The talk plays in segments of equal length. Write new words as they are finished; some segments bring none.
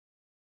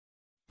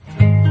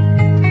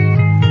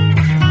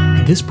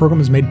This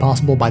program is made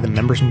possible by the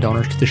members and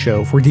donors to the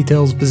show. For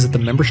details, visit the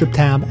membership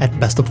tab at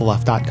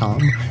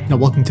bestoftheleft.com. Now,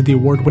 welcome to the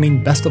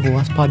award-winning Best of the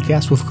Left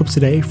podcast with clips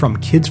today from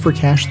Kids for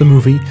Cash, the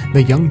movie,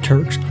 The Young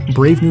Turks,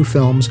 Brave New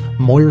Films,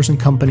 Moyers and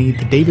Company,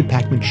 The David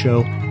Pakman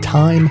Show,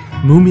 Time,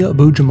 Mumia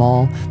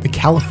Abu-Jamal, The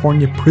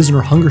California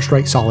Prisoner Hunger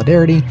Strike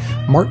Solidarity,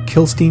 Mark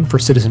Kilstein for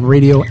Citizen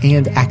Radio,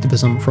 and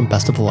Activism from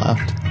Best of the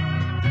Left.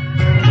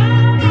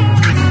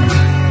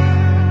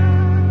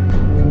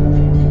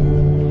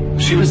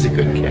 She was a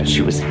good kid.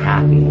 She was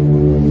happy.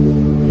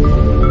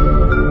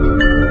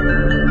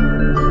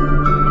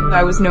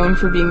 I was known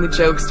for being the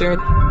jokester.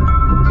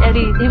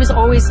 Eddie, he was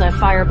always a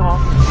fireball.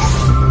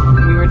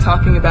 We were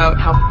talking about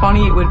how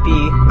funny it would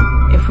be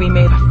if we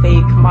made a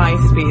fake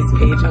MySpace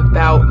page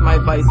about my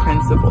vice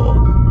principal.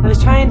 I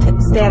was trying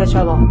to stay out of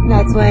trouble.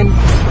 That's when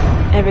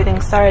everything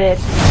started.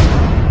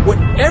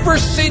 Whatever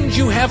sins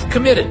you have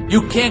committed,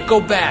 you can't go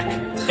back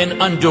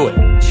and undo it.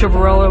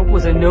 Chivarella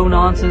was a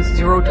no-nonsense,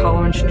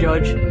 zero-tolerance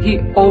judge. He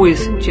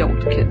always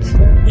jailed kids.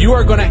 You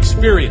are going to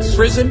experience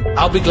prison.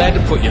 I'll be glad to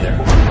put you there.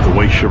 The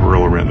way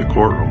Chivarella ran the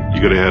courtroom,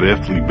 you could have had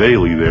F. Lee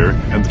Bailey there,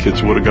 and the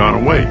kids would have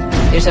gone away.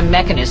 There's a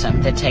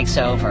mechanism that takes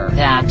over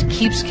that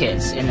keeps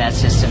kids in that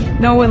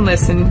system. No one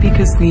listened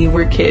because we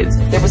were kids.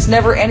 There was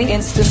never any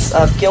instance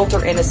of guilt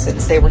or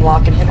innocence. They were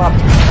locking him up.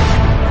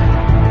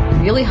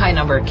 Really high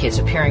number of kids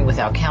appearing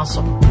without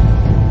counsel.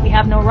 We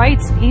have no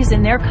rights. He's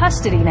in their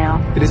custody now.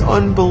 It is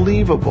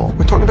unbelievable.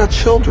 We're talking about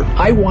children.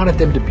 I wanted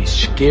them to be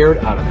scared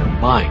out of their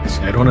minds.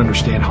 I don't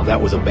understand how that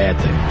was a bad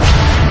thing.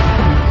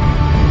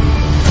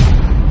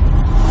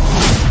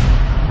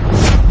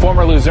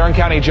 Former Luzerne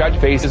County judge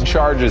faces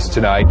charges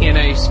tonight In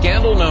a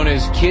scandal known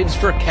as Kids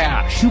for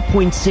Cash.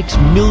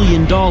 $2.6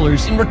 million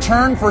In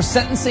return for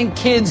sentencing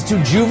kids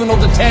to juvenile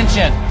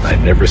detention. I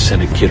never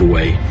sent a kid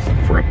away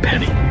for a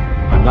penny.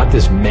 I'm not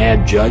this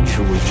mad judge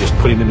who was just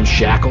putting them in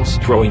shackles,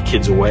 throwing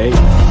kids away.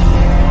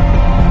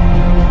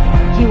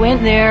 He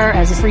went there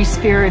as a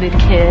free-spirited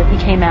kid. He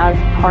came out a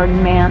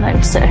hardened man, I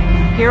would say.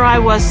 Here I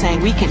was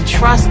saying we can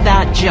trust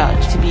that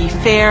judge to be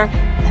fair,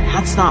 and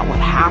that's not what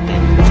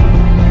happened.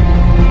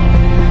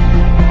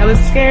 I was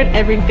scared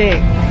every day.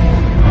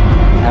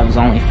 I was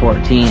only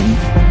 14.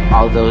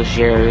 All those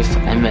years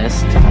I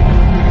missed.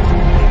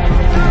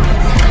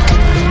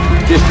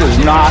 This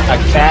is not a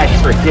cash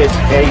for kids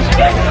case.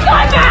 This is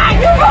not bad!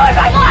 You ruined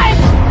my life!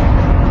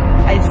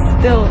 I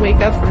still wake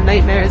up from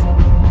nightmares.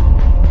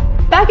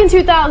 Back in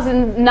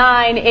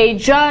 2009, a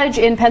judge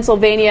in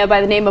Pennsylvania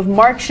by the name of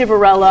Mark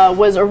Chivarella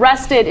was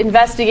arrested,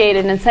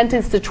 investigated, and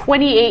sentenced to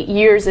 28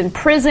 years in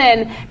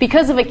prison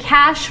because of a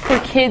Cash for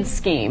Kids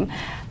scheme.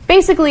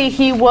 Basically,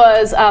 he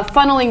was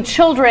funneling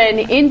children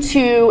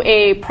into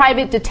a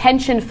private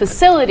detention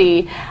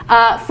facility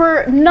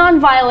for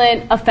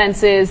nonviolent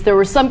offenses. There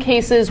were some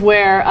cases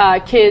where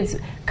kids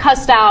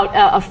cussed out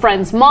a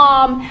friend's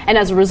mom, and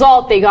as a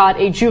result, they got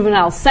a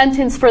juvenile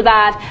sentence for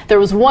that. There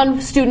was one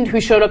student who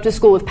showed up to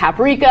school with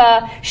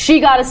paprika. She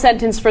got a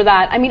sentence for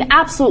that. I mean,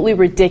 absolutely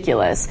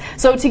ridiculous.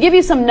 So to give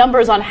you some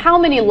numbers on how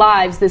many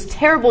lives this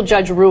terrible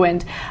judge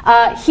ruined,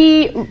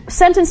 he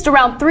sentenced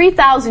around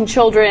 3,000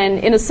 children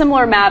in a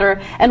similar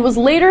matter and was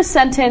later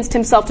sentenced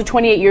himself to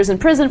 28 years in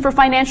prison for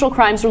financial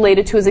crimes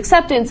related to his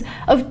acceptance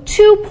of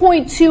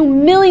 $2.2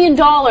 million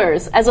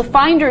as a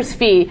finder's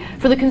fee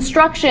for the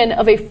construction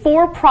of a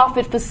for-profit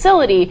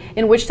facility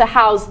in which to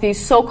house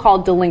these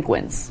so-called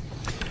delinquents.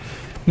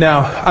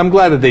 Now, I'm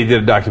glad that they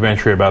did a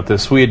documentary about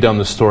this. We had done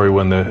the story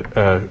when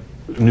the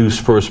news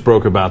first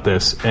broke about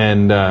this,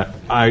 and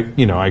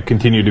I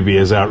continue to be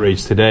as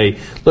outraged today.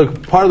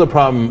 Look, part of the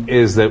problem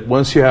is that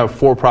once you have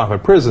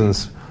for-profit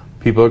prisons,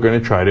 people are going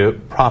to try to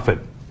profit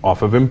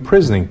off of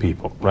imprisoning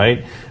people,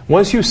 right?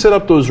 Once you set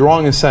up those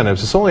wrong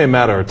incentives, it's only a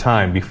matter of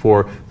time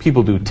before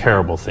people do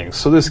terrible things.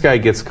 So this guy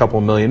gets a couple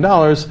 $1 million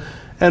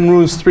and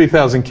ruins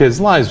 3,000 kids'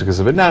 lives because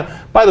of it.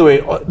 Now, by the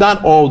way,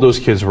 not all of those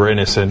kids were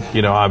innocent.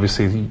 You know,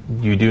 obviously,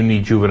 you do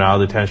need juvenile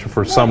detention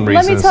for some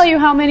reasons. Let me tell you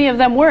how many of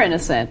them were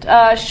innocent.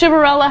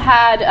 Chivarella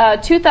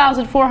had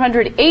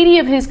 2,480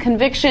 of his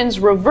convictions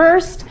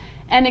reversed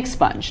and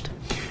expunged.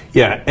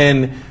 Yeah,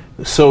 and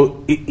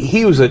so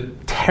he was a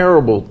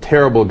terrible,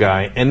 terrible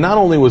guy. And not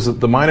only was it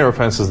the minor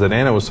offenses that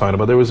Anna was talking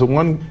about, there was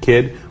one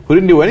kid who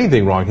didn't do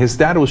anything wrong. His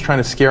dad was trying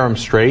to scare him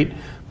straight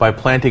by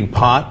planting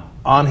pot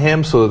on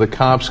him so that the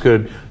cops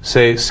could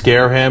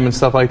scare him and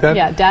stuff like that.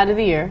 Yeah, Dad of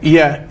the Year.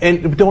 Yeah,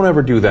 and don't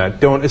ever do that.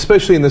 Don't,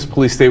 especially in this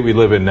police state we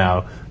live in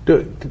now.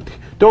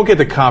 Don't get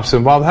the cops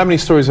involved. How many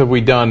stories have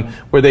we done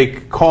where they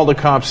call the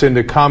cops in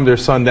to calm their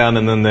son down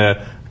and then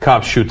the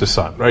cops shoot the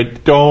son,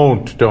 right?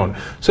 Don't.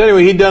 So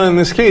anyway, he'd done it in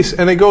this case,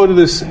 and they go to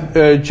this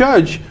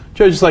judge.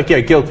 Judge is like,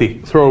 yeah, guilty,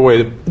 throw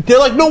away. They're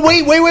like, no,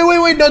 wait,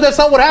 no, that's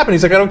not what happened.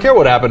 He's like, I don't care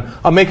what happened.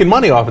 I'm making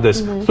money off of this.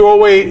 Throw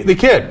away the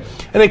kid.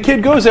 And a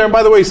kid goes there, and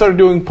by the way, he started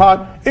doing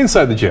pot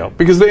inside the jail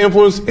because of the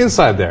influence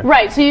inside there.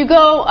 Right, so you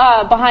go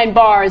behind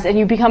bars and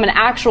you become an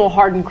actual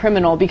hardened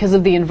criminal because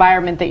of the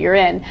environment that you're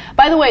in.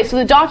 By the way, so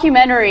the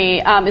documentary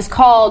is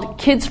called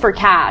Kids for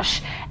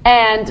Cash,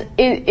 and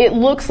it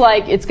looks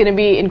like it's going to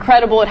be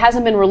incredible. It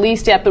hasn't been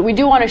released yet, but we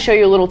do want to show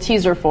you a little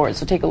teaser for it,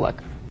 so take a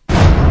look.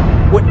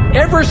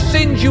 Whatever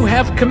sins you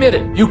have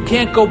committed, you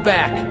can't go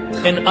back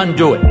and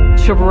undo it.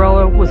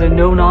 Chiavarella was a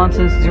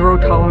no-nonsense,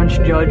 zero-tolerance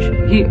judge.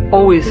 He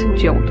always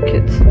jailed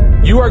kids.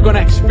 You are going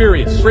to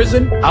experience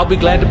prison. I'll be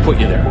glad to put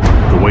you there.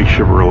 The way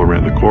Chiavarella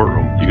ran the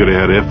courtroom, you could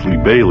have had F. Lee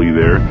Bailey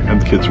there,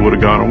 and the kids would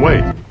have gone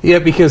away. Yeah,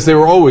 because they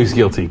were always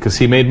guilty, because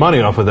he made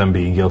money off of them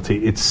being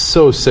guilty. It's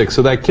so sick.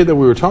 So that kid that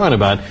we were talking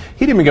about,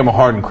 he didn't become a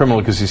hardened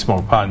criminal because he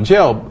smoked pot in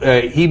jail.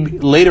 He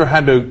later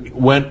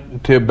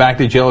went back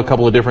to jail a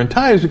couple of different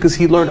times because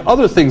he learned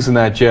other things in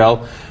that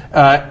jail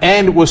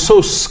and was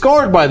so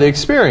scarred by the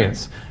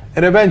experience.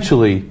 And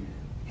eventually,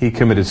 he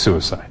committed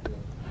suicide.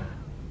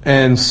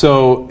 And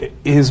so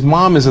his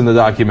mom is in the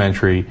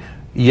documentary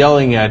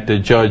yelling at the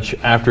judge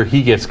after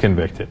he gets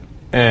convicted.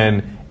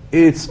 And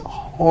it's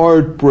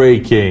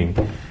heartbreaking.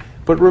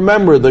 But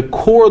remember, the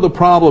core of the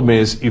problem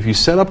is if you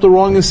set up the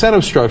wrong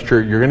incentive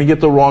structure, you're going to get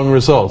the wrong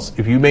results.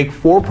 If you make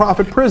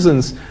for-profit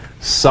prisons,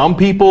 some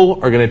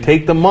people are going to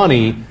take the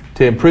money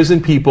to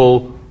imprison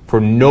people for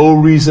no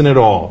reason at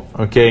all.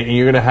 Okay? And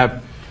you're going to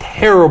have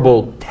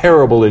terrible,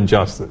 terrible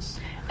injustice.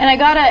 And I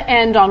gotta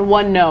end on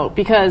one note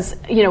because,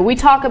 we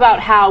talk about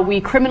how we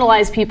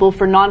criminalize people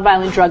for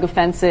nonviolent drug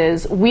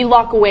offenses. We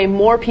lock away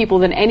more people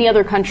than any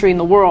other country in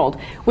the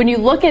world. When you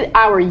look at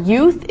our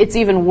youth, it's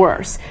even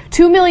worse.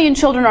 2 million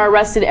children are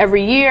arrested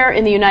every year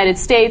in the United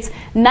States,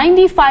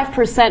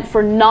 95%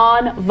 for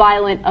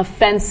nonviolent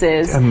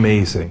offenses.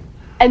 Amazing.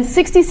 And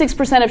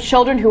 66% of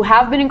children who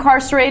have been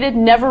incarcerated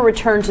never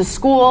return to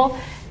school.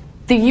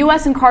 The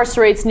U.S.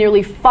 incarcerates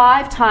nearly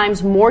 5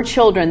 times more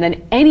children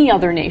than any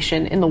other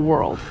nation in the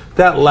world.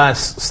 That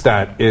last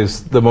stat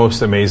is the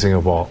most amazing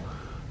of all.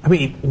 I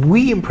mean,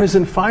 we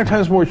imprison 5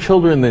 times more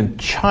children than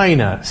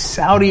China,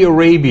 Saudi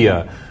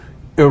Arabia,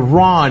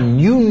 Iran,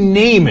 you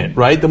name it,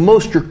 right? The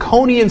most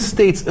draconian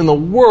states in the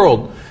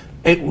world.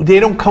 And they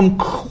don't come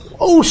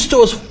close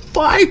to us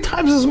 5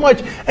 times as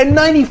much. And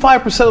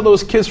 95% of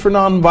those kids for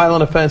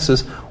nonviolent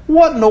offenses.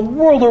 What in the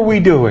world are we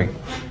doing?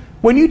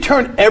 When you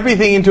turn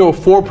everything into a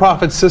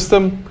for-profit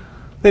system,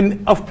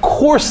 then of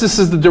course this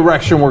is the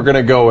direction we're going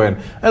to go in.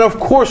 And of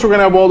course we're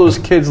going to have all those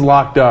kids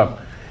locked up.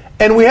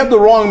 And we have the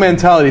wrong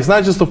mentality. It's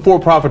not just the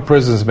for-profit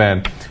prisons,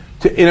 man.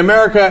 In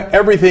America,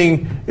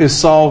 everything is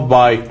solved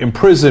by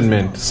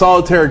imprisonment,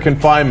 solitary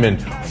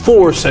confinement,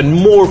 force, and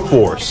more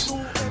force.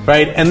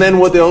 Right? And then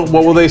what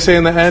will they say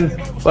in the end?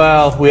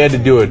 Well, we had to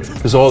do it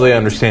because all they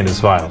understand is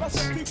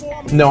violence.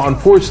 No,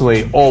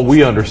 unfortunately, all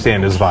we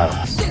understand is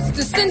violence.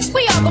 Since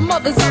we are the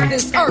mothers of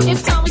this earth,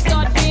 it's time we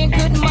start being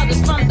good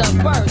mothers from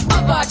the birth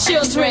of our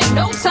children.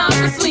 No time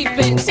for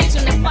sleeping, teach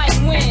them to fight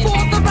and win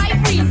for the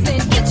right reason.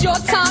 It's your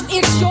time,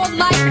 it's your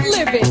life,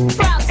 live it.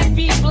 Proud to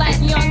be black,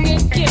 young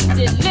and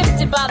gifted,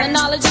 lifted by the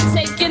knowledge of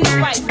taking the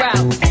right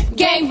route.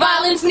 Gang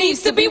violence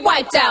needs to be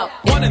wiped out.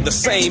 One and the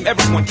same,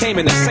 everyone came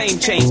in the same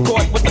chains,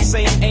 caught with the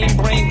same aim,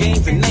 brain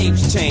games and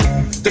names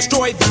changed.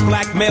 Destroyed the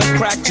black male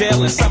crack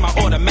jail and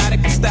semi-automatic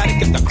and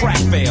static if the crack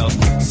fails.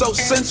 So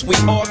since we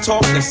all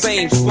talk the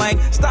same slang,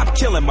 stop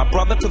killing my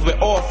brother cause we're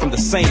all from the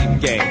same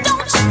gang.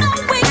 Don't you know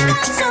we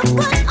got to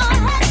put our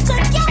heads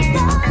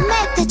together?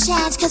 Make the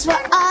change cause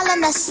we're all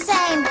in the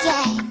same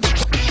gang.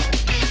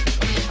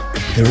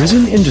 There is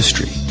an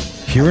industry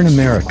here in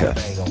America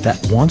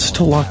that wants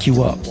to lock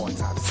you up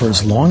for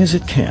as long as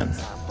it can.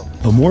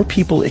 The more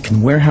people it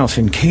can warehouse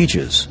in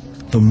cages,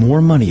 the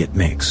more money it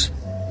makes.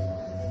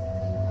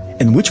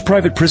 And which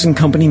private prison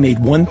company made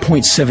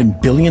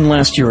 $1.7 billion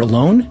last year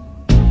alone?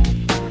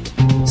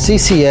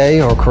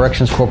 CCA, or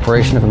Corrections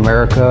Corporation of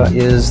America,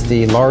 is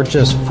the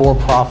largest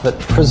for-profit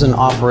prison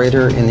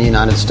operator in the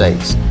United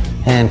States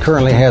and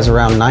currently has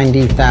around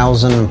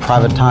 90,000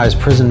 privatized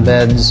prison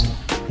beds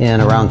in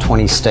around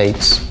 20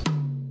 states.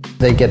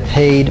 They get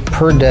paid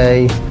per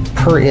day,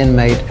 per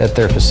inmate at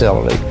their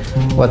facility.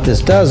 What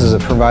this does is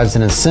it provides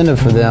an incentive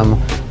for them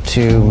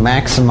to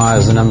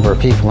maximize the number of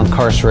people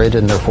incarcerated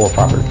in their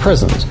for-profit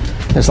prisons.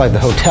 It's like the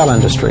hotel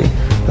industry.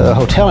 The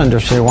hotel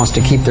industry wants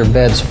to keep their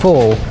beds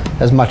full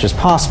as much as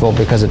possible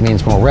because it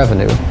means more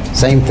revenue.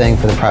 Same thing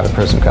for the private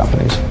prison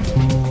companies.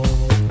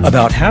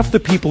 About half the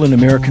people in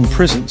American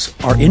prisons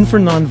are in for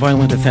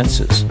nonviolent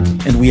offenses,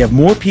 and we have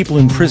more people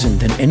in prison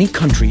than any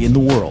country in the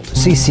world.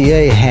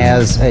 CCA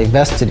has a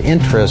vested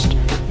interest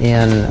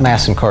in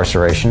mass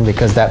incarceration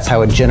because that's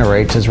how it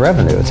generates its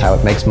revenue. It's how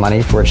it makes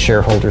money for its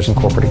shareholders and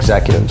corporate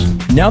executives.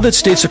 Now that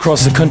states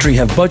across the country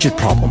have budget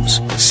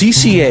problems,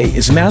 CCA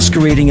is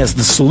masquerading as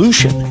the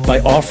solution by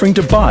offering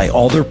to buy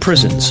all their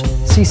prisons.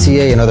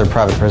 CCA and other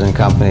private prison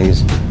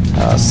companies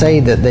say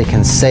that they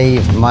can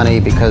save money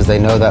because they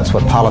know that's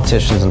what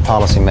politicians and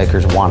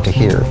policymakers want to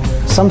hear.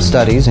 Some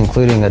studies,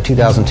 including a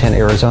 2010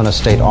 Arizona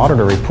State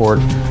Auditor report,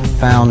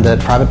 found that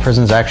private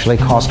prisons actually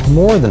cost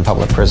more than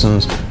public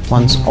prisons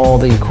once all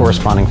the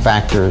corresponding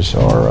factors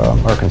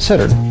are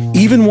considered.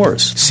 Even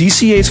worse,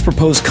 CCA's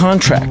proposed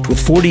contract with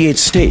 48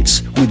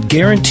 states would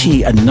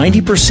guarantee a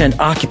 90%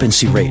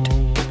 occupancy rate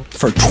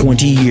for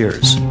 20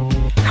 years.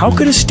 How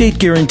could a state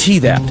guarantee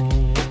that?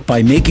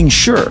 By making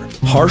sure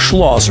harsh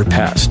laws are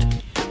passed.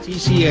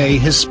 CCA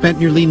has spent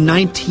nearly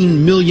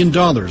 $19 million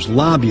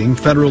lobbying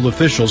federal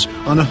officials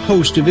on a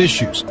host of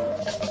issues.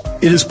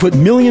 It has put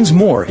millions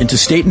more into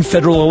state and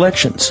federal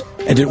elections,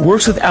 and it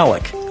works with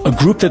ALEC, a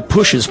group that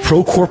pushes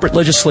pro-corporate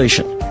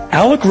legislation.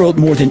 ALEC wrote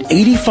more than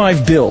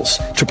 85 bills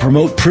to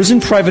promote prison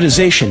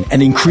privatization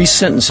and increase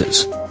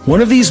sentences.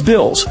 One of these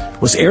bills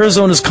was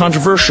Arizona's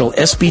controversial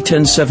SB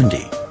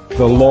 1070.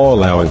 The law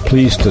allowing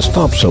police to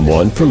stop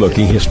someone for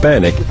looking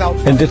Hispanic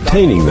and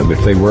detaining them if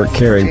they weren't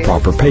carrying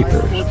proper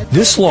papers.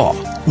 This law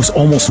was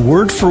almost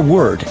word for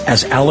word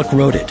as ALEC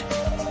wrote it.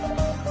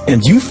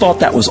 And you thought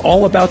that was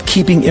all about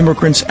keeping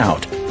immigrants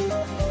out.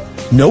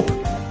 Nope.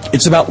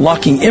 It's about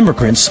locking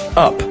immigrants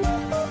up.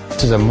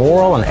 This is a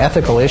moral and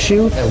ethical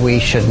issue that we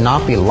should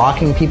not be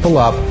locking people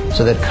up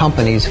so that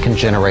companies can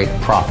generate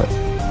profit.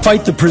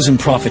 Fight the prison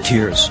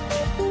profiteers.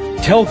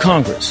 Tell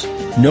Congress,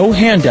 no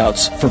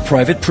handouts for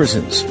private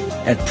prisons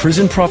at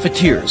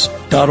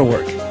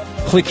prisonprofiteers.org.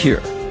 Click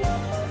here.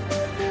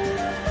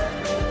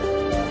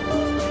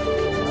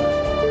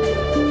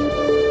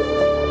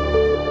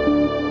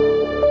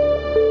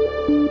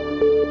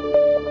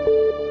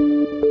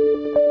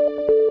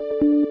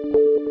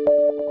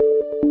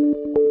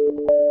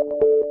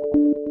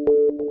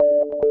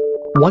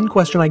 One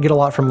question I get a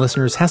lot from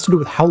listeners has to do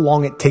with how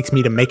long it takes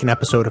me to make an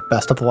episode of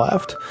Best of the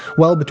Left.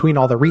 Well, between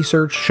all the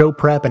research, show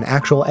prep, and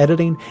actual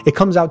editing, it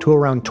comes out to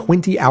around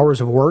 20 hours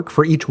of work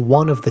for each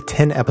one of the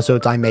 10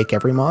 episodes I make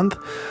every month.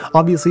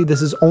 Obviously,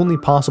 this is only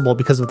possible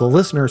because of the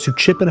listeners who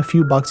chip in a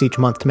few bucks each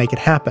month to make it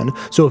happen,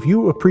 so if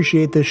you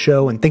appreciate this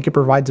show and think it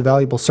provides a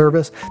valuable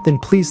service, then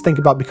please think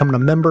about becoming a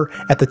member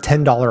at the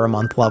 $10 a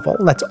month level.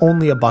 That's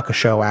only $1 a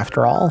show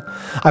after all.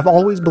 I've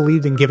always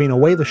believed in giving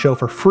away the show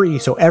for free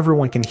so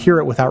everyone can hear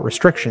it without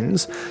restrictions.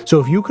 So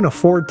if you can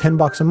afford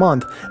 $10 a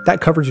month, that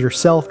covers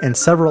yourself and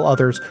several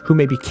others who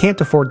maybe can't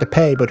afford to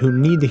pay but who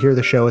need to hear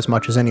the show as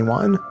much as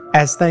anyone.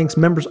 As thanks,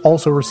 members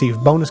also receive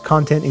bonus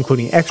content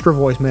including extra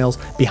voicemails,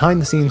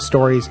 behind-the-scenes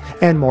stories,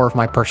 and more of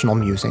my personal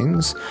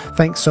musings.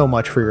 Thanks so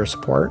much for your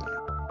support.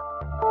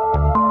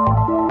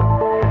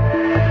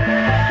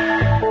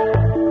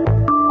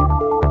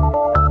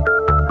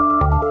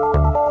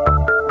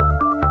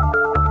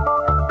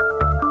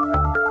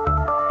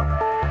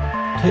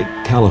 Take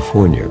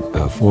California.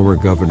 Former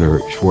Governor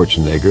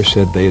Schwarzenegger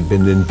said they had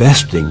been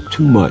investing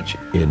too much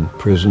in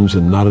prisons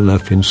and not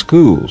enough in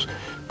schools.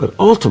 But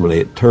ultimately,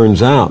 it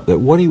turns out that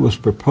what he was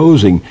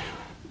proposing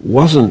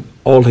wasn't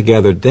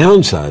altogether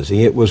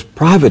downsizing, it was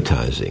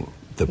privatizing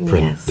the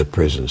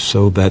prisons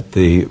so that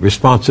the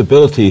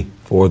responsibility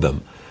for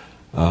them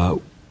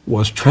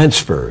was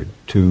transferred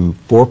to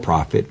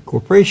for-profit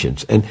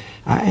corporations. And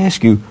I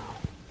ask you,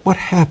 what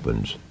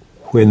happens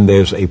when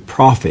there's a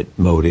profit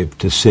motive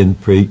to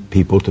send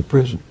people to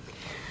prison?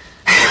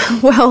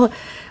 Well,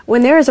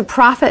 when there is a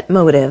profit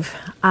motive,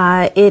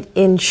 it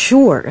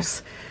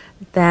ensures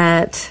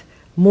that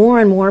more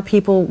and more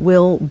people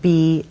will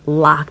be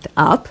locked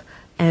up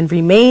and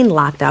remain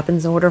locked up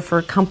in order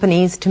for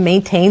companies to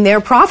maintain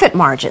their profit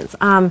margins.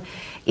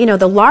 You know,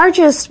 the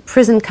largest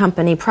prison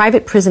company,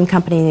 private prison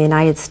company in the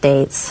United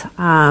States,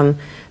 the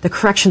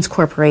Corrections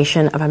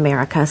Corporation of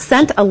America,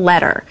 sent a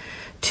letter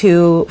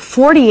to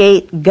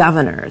 48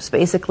 governors,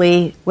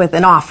 basically with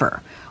an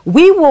offer.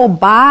 We will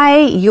buy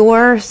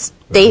your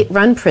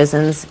state-run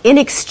prisons in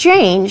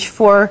exchange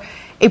for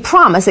a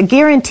promise, a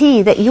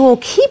guarantee that you will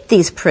keep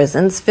these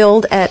prisons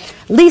filled at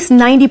least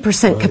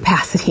 90%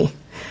 capacity.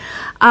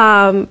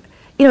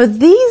 You know,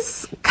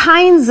 these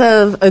kinds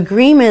of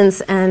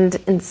agreements and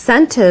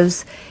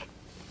incentives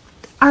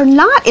are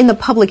not in the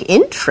public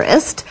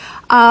interest.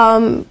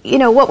 You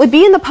know, what would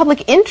be in the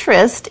public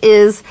interest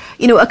is,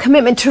 you know, a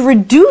commitment to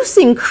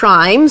reducing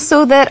crime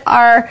so that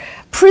our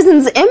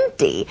prisons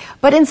empty.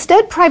 But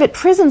instead, private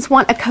prisons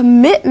want a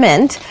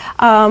commitment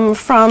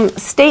from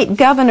state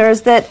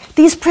governors that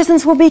these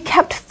prisons will be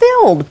kept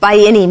filled by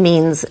any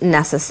means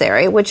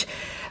necessary, which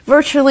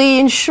virtually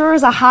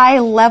ensures a high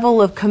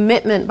level of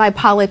commitment by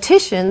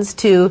politicians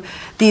to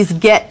these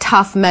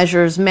get-tough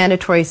measures,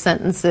 mandatory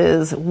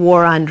sentences,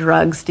 war on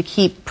drugs to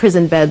keep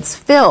prison beds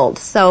filled.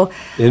 So,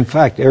 in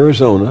fact,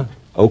 Arizona,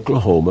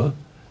 Oklahoma,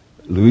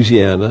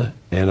 Louisiana,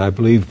 and I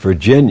believe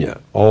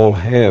Virginia all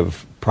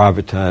have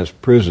privatized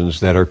prisons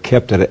that are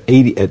kept at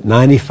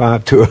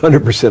 95 to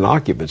 100%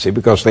 occupancy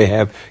because they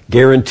have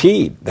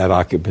guaranteed that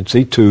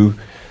occupancy to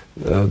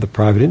the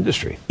private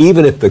industry.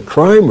 Even if the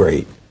crime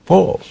rate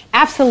falls.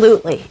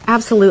 Absolutely,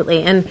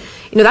 absolutely. And,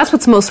 that's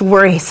what's most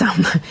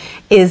worrisome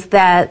is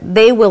that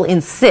they will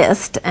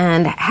insist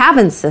and have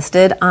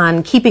insisted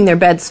on keeping their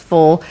beds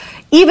full,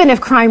 even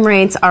if crime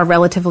rates are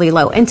relatively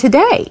low. And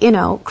today,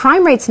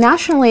 crime rates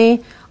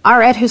nationally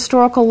are at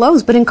historical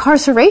lows, but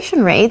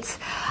incarceration rates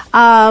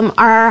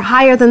are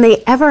higher than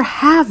they ever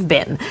have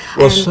been.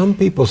 Well, some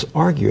people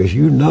argue, as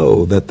you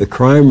know, that the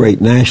crime rate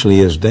nationally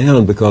is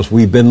down because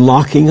we've been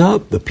locking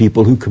up the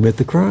people who commit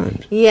the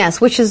crimes. Yes,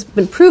 which has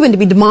been proven to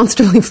be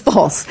demonstrably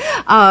false.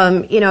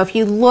 If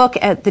you look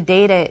at the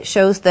data, it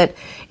shows that,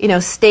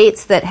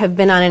 states that have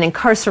been on an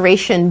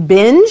incarceration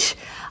binge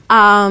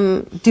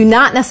do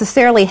not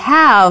necessarily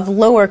have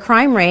lower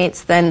crime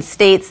rates than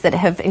states that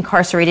have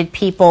incarcerated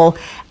people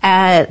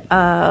at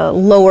a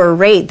lower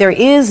rate. There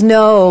is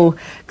no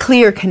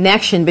clear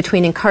connection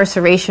between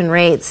incarceration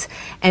rates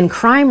and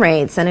crime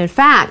rates. And in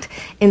fact,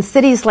 in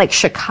cities like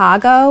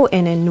Chicago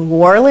and in New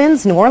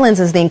Orleans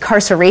is the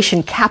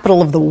incarceration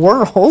capital of the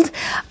world,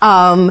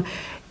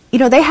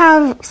 they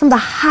have some of the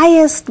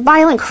highest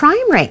violent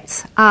crime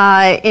rates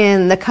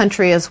in the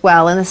country as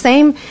well. And the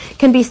same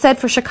can be said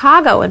for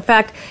Chicago. In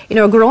fact,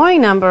 a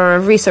growing number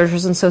of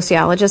researchers and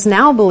sociologists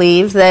now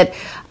believe that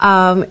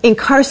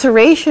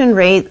incarceration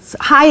rates,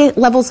 high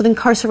levels of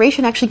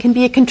incarceration actually can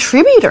be a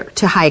contributor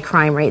to high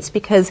crime rates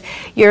because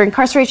you're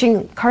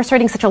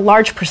incarcerating such a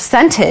large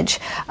percentage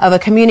of a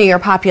community or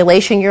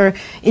population. You're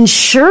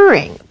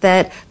ensuring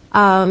that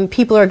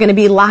people are going to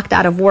be locked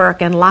out of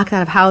work and locked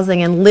out of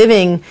housing and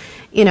living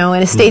in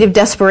a state of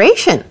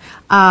desperation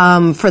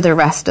for the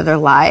rest of their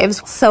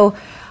lives. So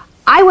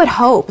I would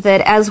hope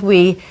that as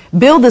we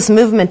build this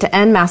movement to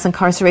end mass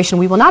incarceration,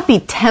 we will not be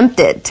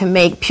tempted to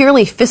make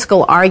purely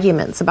fiscal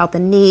arguments about the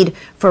need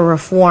for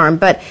reform,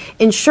 but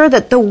ensure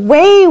that the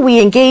way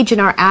we engage in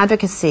our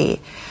advocacy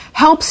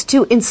helps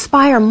to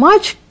inspire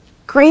much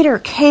greater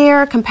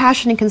care,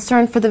 compassion, and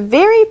concern for the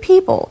very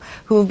people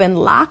who have been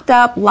locked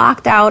up,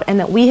 locked out, and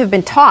that we have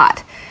been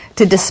taught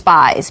to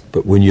despise.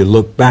 But when you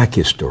look back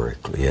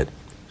historically at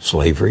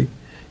slavery,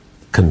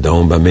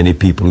 condoned by many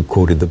people who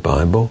quoted the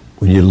Bible,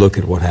 when you look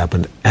at what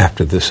happened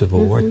after the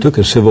Civil War, it took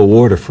a civil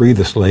war to free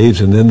the slaves,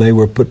 and then they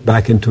were put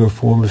back into a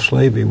form of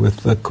slavery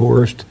with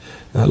coerced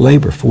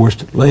labor,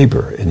 forced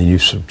labor. And the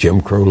use of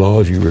Jim Crow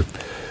laws you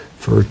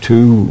refer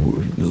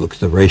to, look at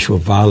the racial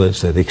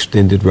violence that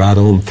extended right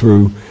on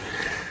through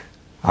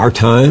our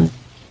time.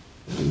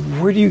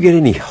 Where do you get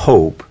any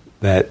hope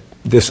that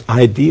this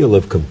ideal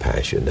of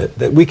compassion,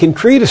 that we can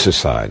create a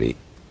society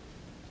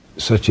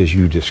such as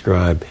you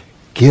describe,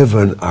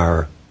 given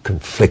our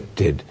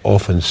conflicted,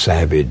 often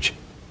savage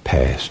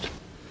past?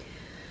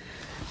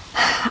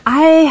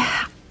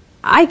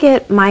 I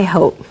get my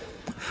hope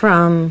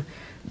from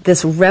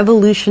this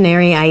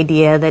revolutionary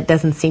idea that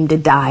doesn't seem to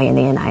die in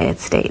the United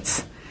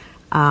States.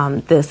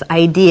 This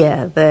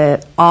idea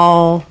that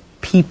all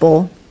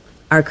people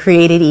are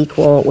created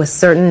equal with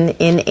certain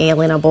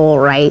inalienable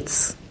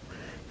rights,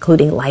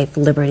 including life,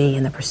 liberty,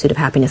 and the pursuit of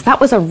happiness. That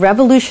was a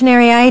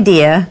revolutionary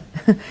idea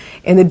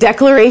in the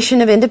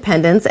Declaration of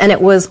Independence, and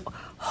it was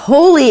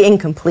wholly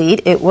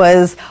incomplete. It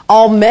was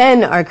all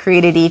men are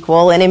created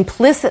equal, and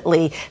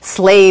implicitly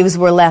slaves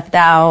were left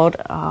out,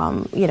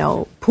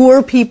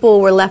 poor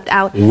people were left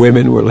out.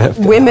 Women were left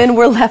out. Women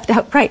were left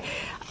out, right.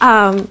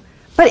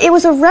 But it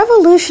was a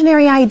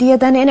revolutionary idea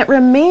then, and it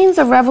remains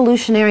a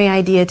revolutionary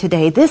idea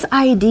today. This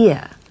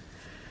idea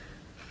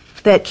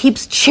that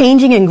keeps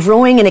changing and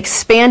growing and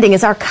expanding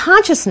as our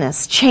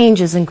consciousness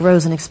changes and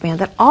grows and expands,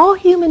 that all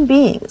human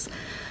beings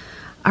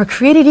are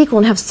created equal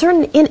and have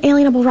certain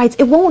inalienable rights.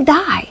 It won't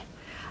die.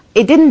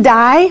 It didn't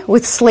die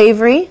with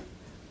slavery.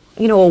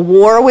 A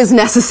war was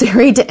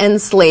necessary to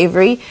end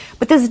slavery,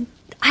 but this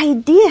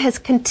idea has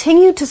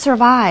continued to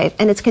survive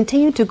and it's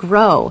continued to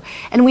grow.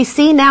 And we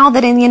see now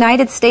that in the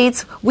United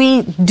States,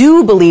 we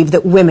do believe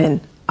that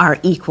women are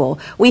equal.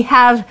 We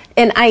have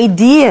an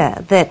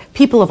idea that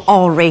people of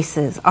all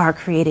races are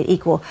created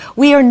equal.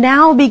 We are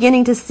now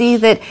beginning to see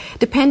that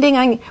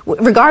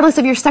regardless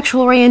of your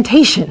sexual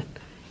orientation,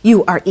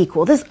 you are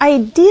equal. This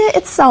idea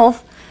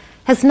itself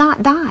has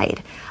not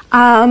died.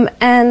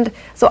 And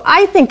so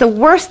I think the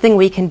worst thing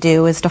we can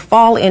do is to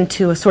fall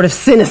into a sort of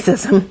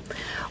cynicism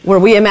where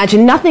we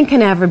imagine nothing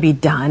can ever be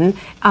done.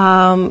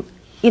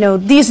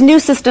 These new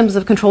systems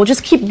of control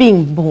just keep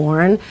being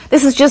born.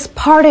 This is just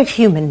part of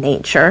human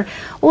nature.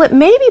 Well, it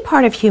may be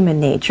part of human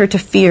nature to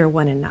fear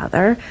one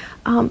another,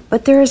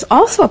 but there is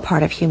also a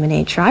part of human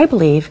nature, I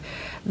believe,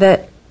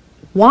 that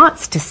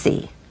wants to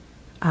see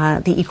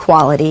the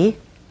equality,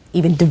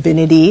 even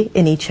divinity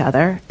in each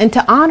other, and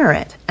to honor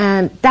it.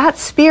 And that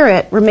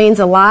spirit remains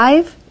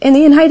alive in the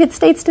United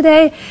States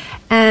today,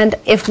 and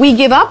if we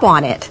give up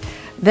on it,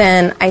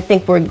 then I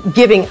think we're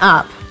giving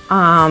up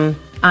on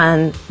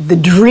the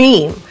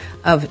dream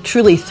of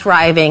truly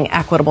thriving,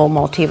 equitable,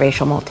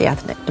 multiracial,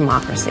 multi-ethnic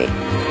democracy.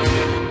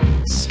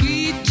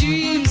 Sweet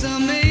dreams are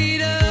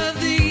made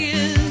of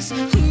these.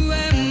 Who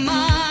am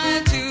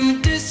I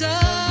to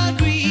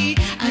disagree?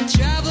 I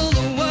travel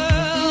the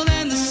world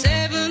and the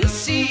 7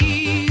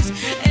 seas.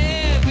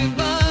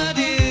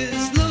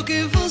 Everybody's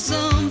looking for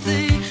something.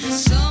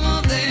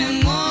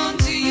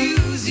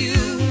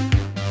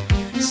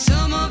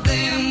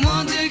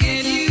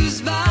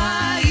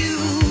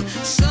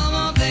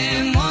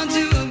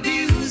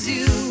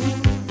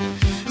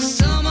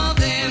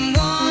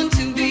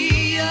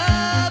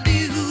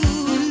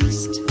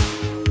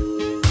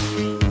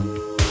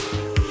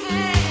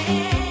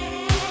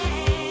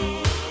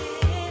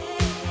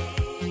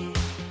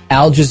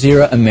 Al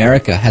Jazeera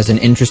America has an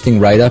interesting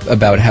write-up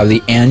about how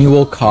the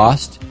annual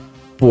cost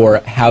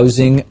for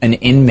housing an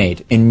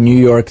inmate in New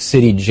York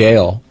City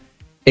jail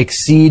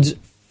exceeds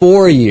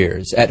 4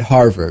 years at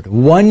Harvard.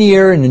 1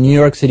 year in a New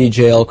York City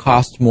jail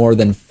costs more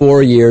than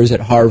 4 years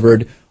at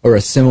Harvard or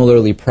a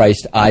similarly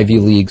priced Ivy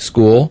League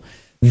school.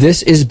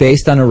 This is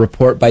based on a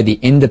report by the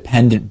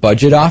Independent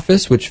Budget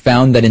Office, which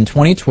found that in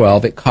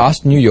 2012 it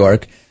cost New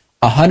York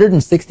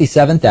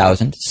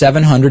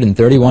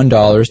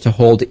 $167,731 to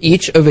hold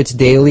each of its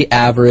daily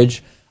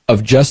average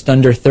of just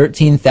under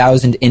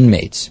 13,000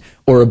 inmates,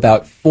 or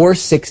about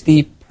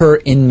 $460 per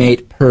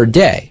inmate per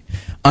day.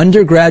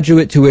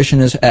 Undergraduate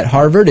tuition at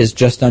Harvard is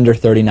just under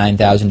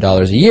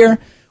 $39,000 a year,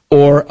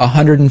 or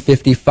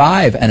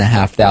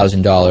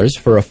 $155,500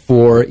 for a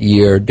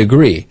 4-year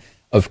degree.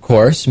 Of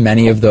course,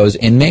 many of those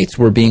inmates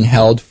were being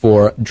held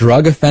for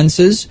drug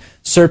offenses,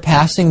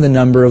 surpassing the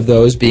number of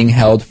those being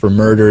held for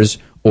murders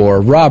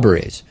or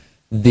robberies.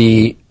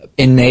 The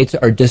inmates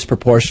are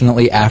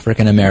disproportionately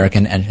African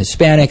American and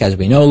Hispanic, as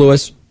we know,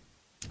 Louis,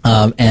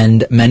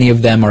 and many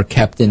of them are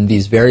kept in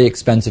these very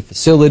expensive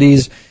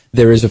facilities.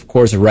 There is, of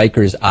course,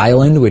 Rikers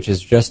Island, which is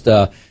just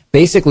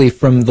basically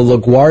from the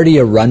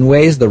LaGuardia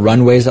runways, the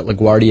runways at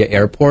LaGuardia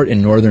Airport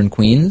in northern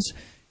Queens.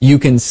 You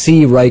can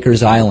see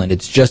Rikers Island.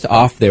 It's just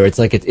off there. It's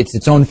like it's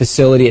its own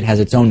facility. It has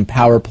its own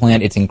power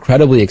plant. It's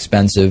incredibly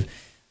expensive.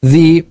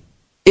 The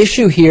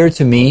issue here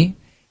to me,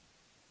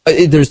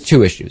 there's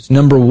two issues.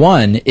 Number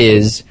one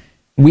is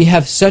we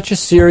have such a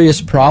serious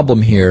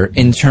problem here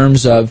in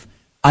terms of,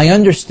 I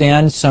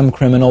understand some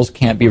criminals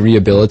can't be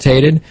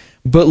rehabilitated,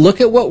 but look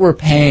at what we're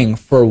paying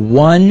for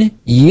 1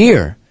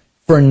 year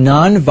for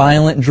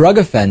nonviolent drug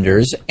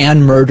offenders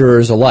and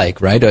murderers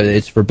alike, right?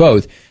 It's for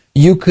both.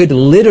 You could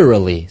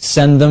literally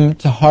send them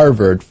to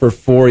Harvard for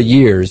 4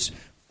 years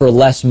for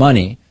less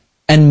money,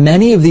 and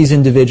many of these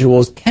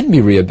individuals can be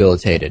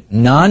rehabilitated.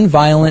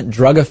 Nonviolent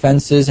drug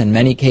offenses, in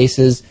many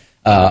cases,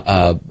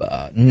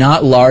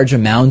 not large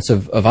amounts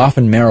of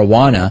often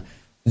marijuana,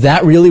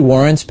 that really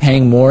warrants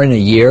paying more in a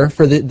year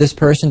for this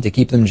person to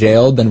keep them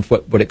jailed than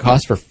what it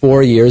costs for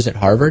 4 years at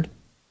Harvard?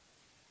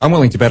 I'm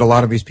willing to bet a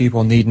lot of these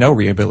people need no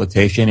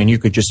rehabilitation, and you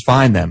could just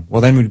fine them. Well,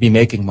 then we'd be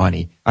making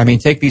money. I mean,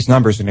 take these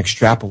numbers and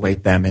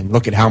extrapolate them and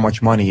look at how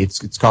much money it's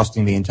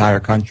costing the entire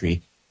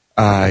country.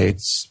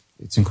 It's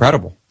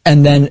incredible.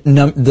 And then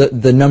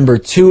the number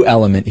two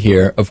element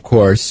here, of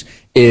course,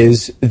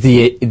 is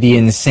the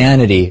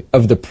insanity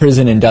of the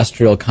prison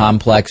industrial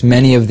complex.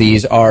 Many of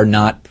these are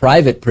not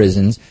private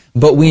prisons,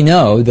 but we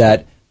know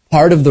that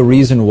part of the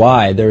reason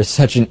why there is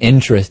such an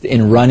interest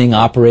in running,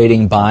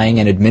 operating, buying,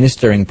 and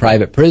administering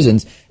private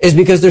prisons is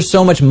because there's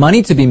so much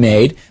money to be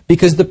made,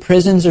 because the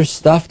prisons are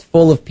stuffed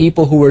full of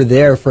people who are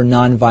there for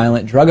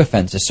nonviolent drug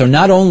offenses. So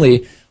not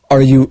only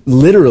are you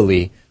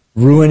literally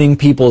ruining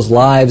people's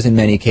lives in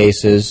many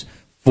cases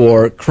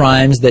for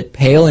crimes that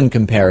pale in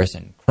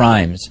comparison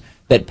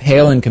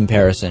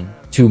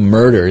to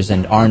murders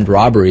and armed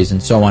robberies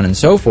and so on and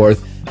so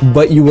forth,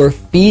 but you are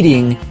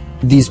feeding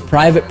these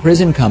private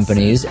prison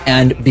companies,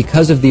 and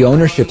because of the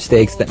ownership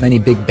stakes that many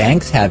big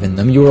banks have in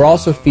them, you are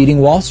also feeding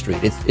Wall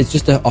Street. It's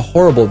just a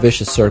horrible,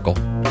 vicious circle.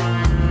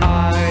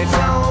 I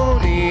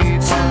don't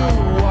need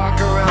to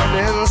walk around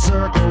in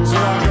circles,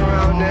 walk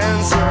around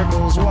in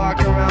circles,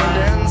 walk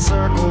around in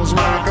circles,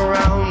 walk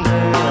around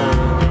it.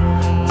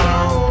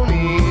 Don't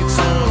need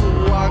to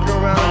walk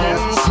around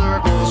in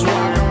circles,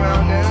 walk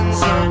around in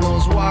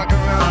circles, walk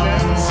around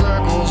in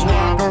circles,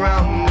 walk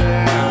around it.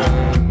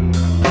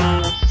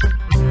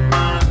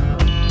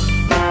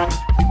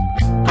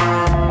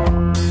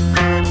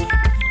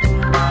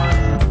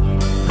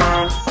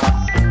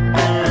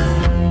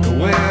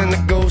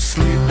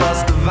 Sleep,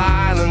 thus the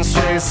violence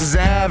faces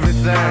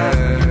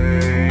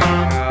everything.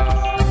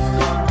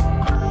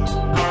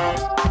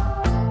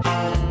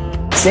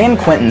 San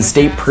Quentin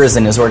State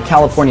Prison is where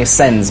California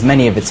sends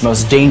many of its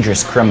most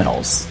dangerous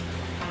criminals.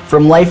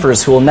 From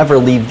lifers who will never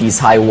leave these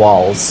high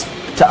walls,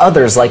 to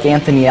others like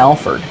Anthony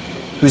Alford,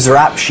 whose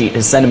rap sheet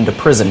has sent him to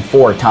prison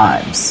 4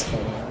 times.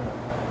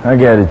 I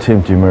got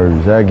attempted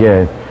murders, I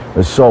got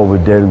assault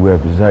with deadly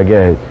weapons, I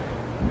got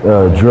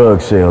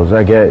drug sales,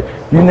 I got,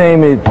 you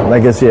name it.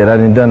 Like I said, I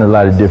done a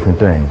lot of different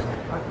things.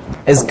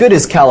 As good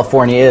as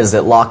California is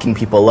at locking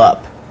people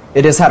up,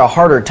 it has had a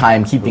harder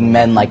time keeping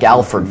men like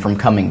Alford from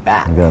coming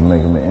back. You gotta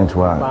make them an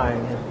entourage.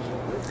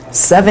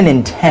 7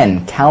 in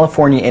 10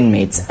 California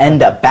inmates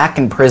end up back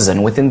in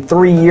prison within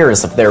 3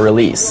 years of their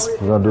release.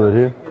 We're gonna do it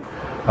here.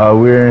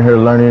 We're in here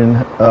learning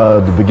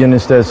the beginning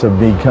steps of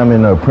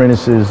becoming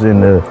apprentices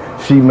in the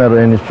sheet metal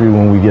industry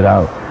when we get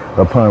out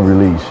upon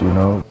release, you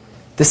know.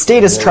 The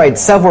state has tried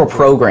several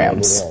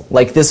programs,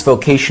 like this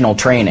vocational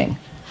training,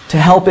 to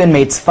help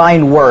inmates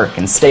find work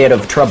and stay out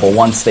of trouble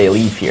once they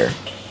leave here.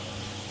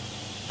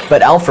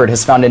 But Alford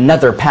has found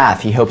another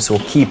path he hopes will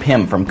keep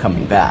him from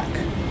coming back.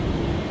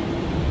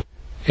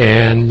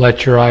 And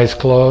let your eyes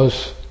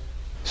close.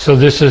 So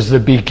this is the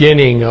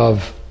beginning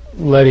of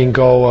letting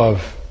go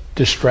of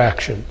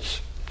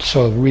distractions.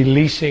 So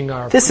releasing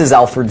our... This is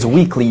Alford's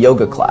weekly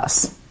yoga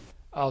class.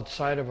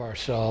 Outside of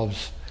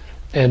ourselves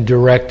and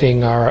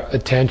directing our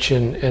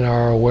attention and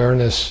our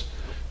awareness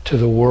to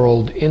the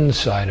world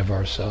inside of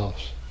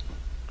ourselves.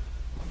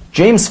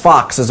 James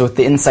Fox is with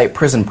the Insight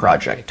Prison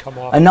Project,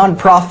 a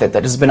nonprofit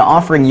that has been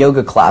offering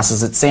yoga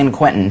classes at San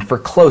Quentin for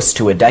close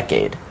to a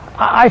decade.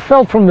 I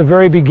felt from the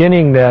very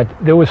beginning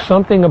that there was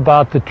something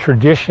about the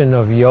tradition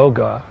of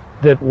yoga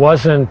that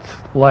wasn't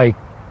like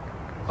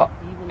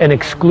an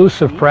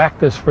exclusive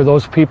practice for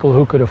those people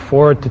who could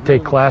afford to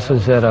take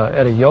classes at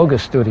a yoga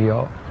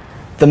studio.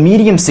 The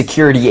medium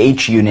security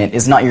H unit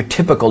is not your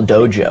typical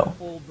dojo,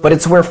 but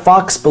it's where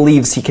Fox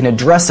believes he can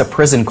address a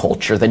prison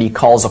culture that he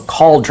calls a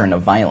cauldron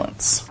of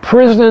violence.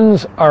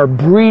 Prisons are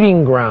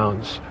breeding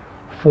grounds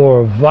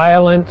for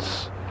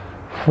violence,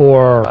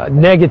 for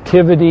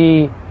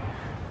negativity.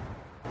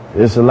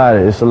 It's a lot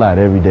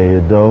every day.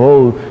 The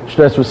whole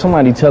stress with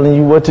somebody telling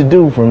you what to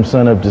do from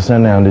sun up to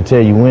sundown, to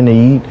tell you when to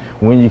eat,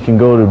 when you can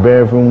go to the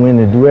bathroom, when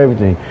to do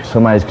everything.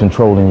 Somebody's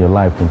controlling your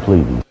life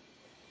completely.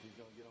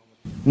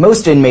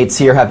 Most inmates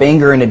here have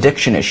anger and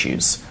addiction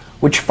issues,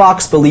 which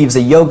Fox believes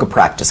a yoga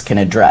practice can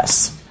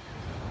address.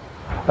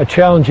 A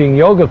challenging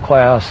yoga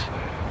class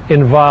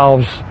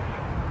involves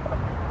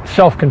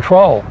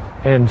self-control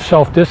and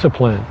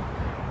self-discipline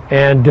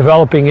and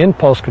developing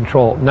impulse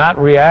control, not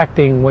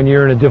reacting when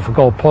you're in a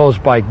difficult pose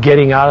by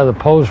getting out of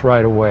the pose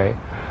right away,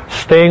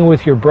 staying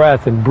with your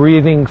breath and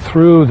breathing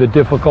through the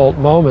difficult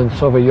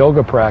moments of a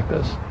yoga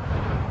practice,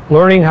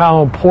 learning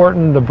how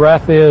important the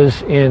breath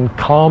is in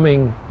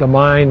calming the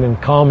mind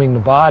and calming the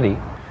body.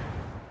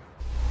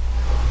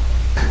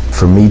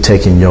 For me,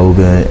 taking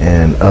yoga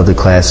and other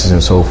classes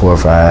and so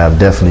forth, I've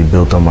definitely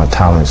built on my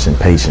tolerance and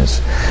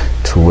patience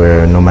to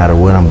where no matter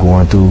what I'm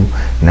going through,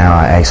 now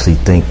I actually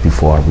think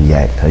before I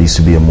react. I used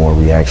to be a more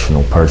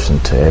reactional person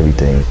to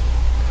everything.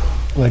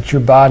 Let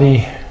your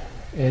body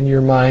and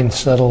your mind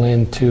settle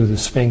into the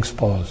Sphinx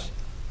pose.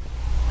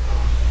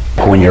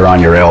 When you're on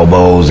your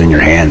elbows and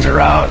your hands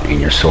are out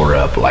and you're sort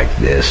of up like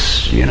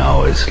this, you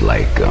know, it's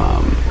like,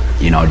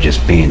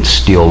 just being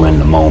still in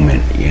the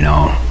moment, you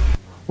know.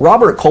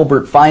 Robert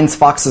Colbert finds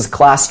Fox's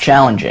class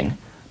challenging,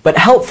 but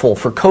helpful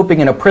for coping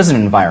in a prison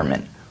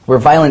environment where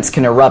violence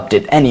can erupt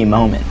at any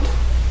moment.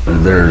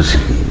 There's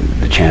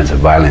the chance of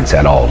violence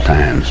at all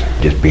times.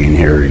 Just being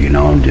here,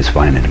 just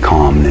finding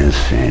calmness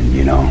and,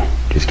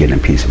 just getting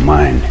a peace of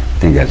mind. I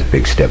think that's a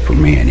big step for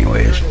me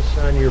anyways.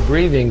 On your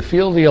breathing,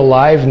 feel the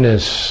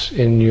aliveness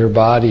in your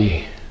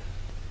body.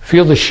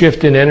 Feel the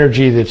shift in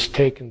energy that's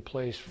taken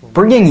place.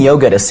 Bringing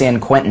yoga to San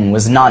Quentin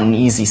was not an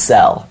easy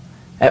sell.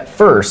 At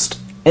first,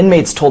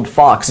 inmates told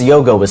Fox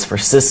yoga was for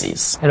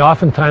sissies. And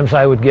oftentimes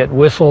I would get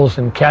whistles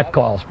and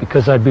catcalls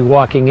because I'd be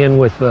walking in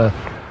with the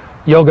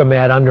yoga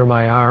mat under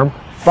my arm.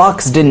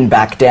 Fox didn't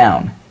back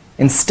down.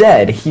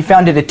 Instead, he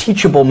found it a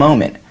teachable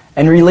moment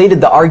and related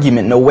the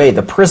argument in a way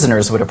the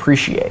prisoners would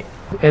appreciate.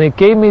 And it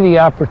gave me the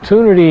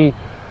opportunity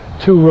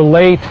to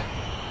relate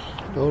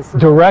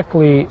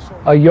directly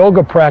a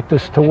yoga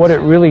practice to what it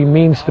really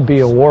means to be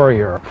a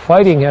warrior.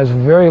 Fighting has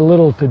very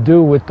little to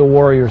do with the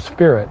warrior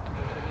spirit.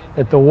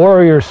 That the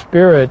warrior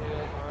spirit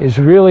is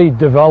really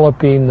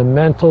developing the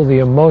mental, the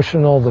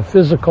emotional, the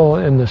physical,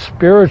 and the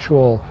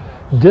spiritual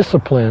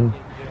discipline.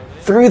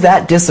 Through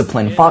that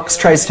discipline, Fox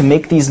tries to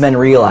make these men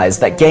realize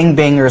that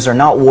gangbangers are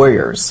not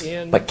warriors,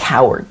 but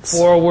cowards.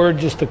 Forward,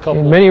 just a couple.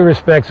 In many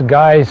respects,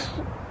 guys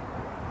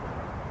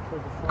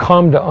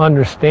come to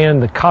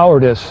understand the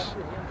cowardice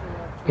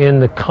in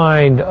the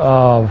kind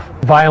of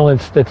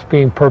violence that's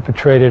being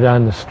perpetrated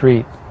on the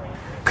street.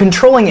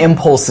 Controlling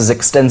impulses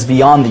extends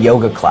beyond the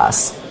yoga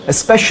class,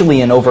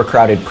 especially in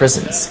overcrowded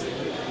prisons.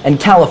 And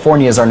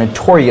California's are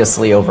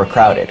notoriously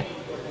overcrowded.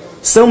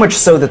 So much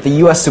so that the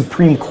U.S.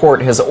 Supreme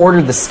Court has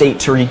ordered the state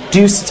to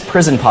reduce its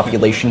prison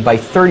population by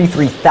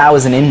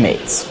 33,000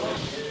 inmates.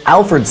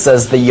 Alfred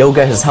says the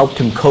yoga has helped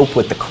him cope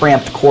with the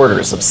cramped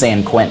quarters of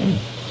San Quentin.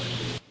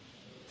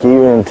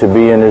 Even to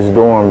be in this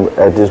dorm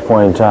at this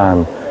point in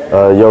time,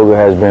 yoga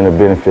has been a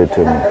benefit to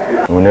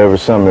me. Whenever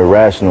something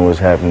irrational is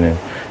happening,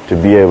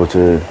 to be able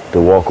to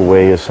walk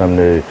away or something,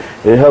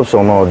 it helps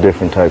on all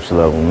different types of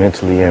levels,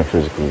 mentally and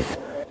physically.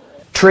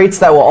 Traits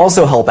that will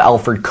also help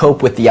Alfred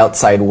cope with the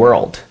outside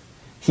world.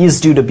 He is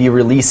due to be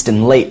released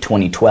in late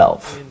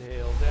 2012.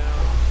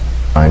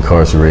 My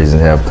incarcerations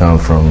have come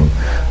from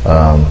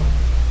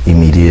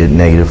immediate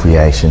negative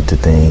reaction to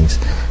things.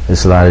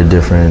 There's a lot of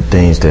different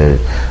things that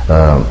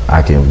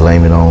I can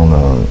blame it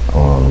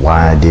on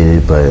why I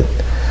did it, but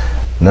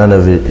none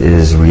of it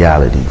is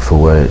reality for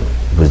what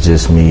was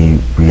just me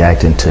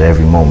reacting to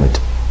every moment.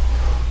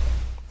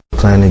 I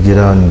plan to get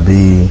out and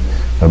be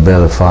a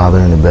better father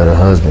and a better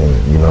husband,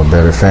 a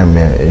better family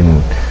man,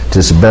 and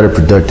just a better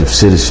productive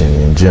citizen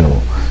in general.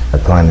 I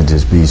plan to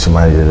just be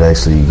somebody that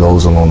actually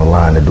goes along the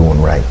line of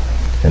doing right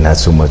and not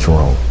so much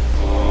wrong.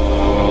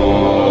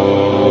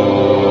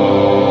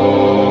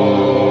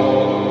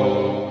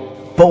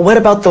 But what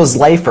about those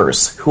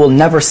lifers who will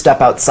never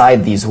step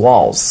outside these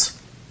walls?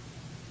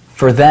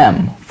 For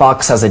them,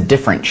 Fox has a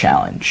different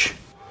challenge.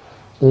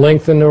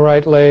 Lengthen the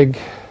right leg.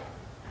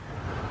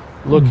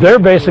 They're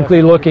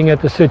basically looking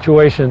at the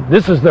situation.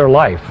 This is their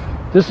life.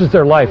 This is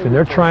their life, and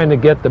they're trying to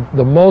get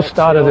the most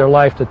out of their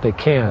life that they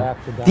can.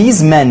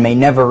 These men may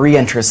never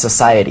re-enter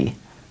society,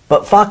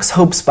 but Fox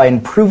hopes by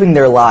improving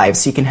their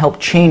lives he can help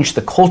change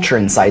the culture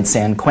inside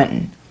San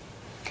Quentin.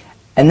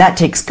 And that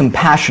takes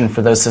compassion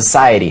for those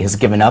society has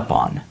given up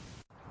on.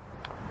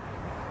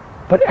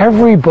 But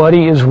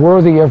everybody is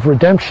worthy of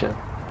redemption.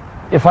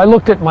 If I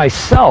looked at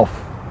myself,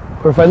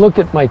 or if I looked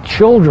at my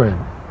children,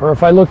 or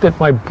if I looked at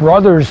my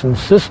brothers and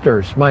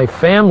sisters, my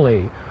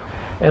family,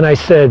 and I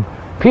said,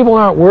 people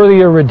aren't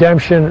worthy of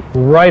redemption,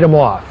 write them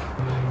off.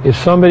 If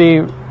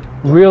somebody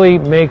really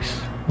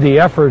makes the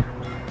effort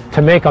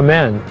to make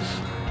amends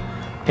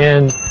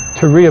and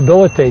to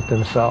rehabilitate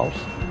themselves,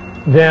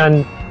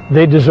 then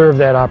they deserve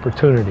that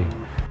opportunity.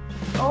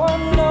 Oh, I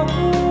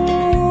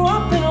know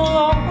I've been a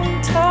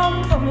long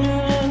time coming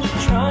and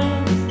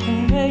trying to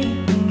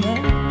make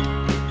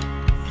amends.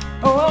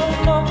 Oh,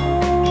 I know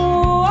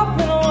I've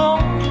been a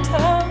long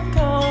time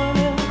coming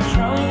and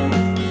trying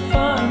to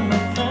find my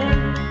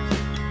friends.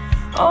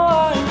 Oh,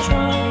 I'm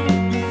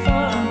trying to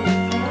find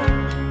my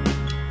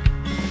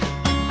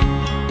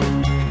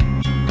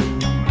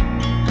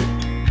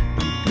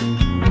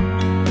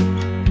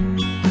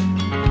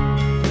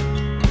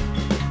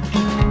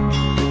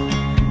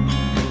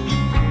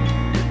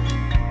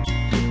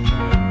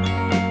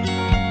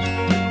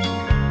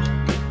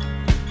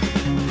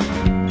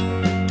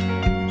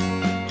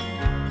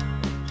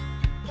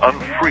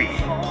Unfree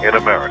in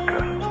America.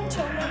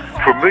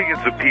 For millions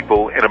of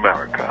people in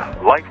America,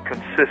 life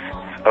consists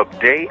of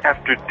day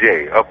after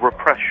day of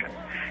repression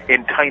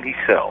in tiny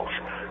cells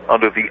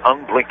under the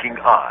unblinking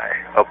eye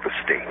of the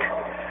state.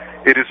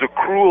 It is a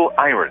cruel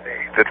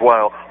irony that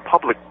while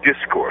public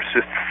discourse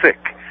is thick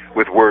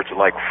with words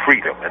like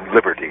freedom and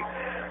liberty,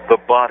 the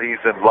bodies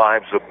and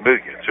lives of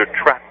millions are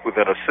trapped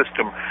within a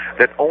system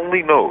that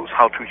only knows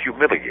how to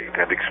humiliate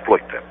and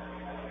exploit them.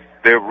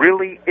 There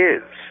really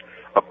is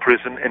a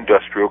prison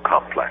industrial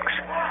complex,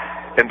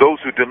 and those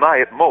who deny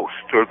it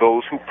most are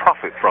those who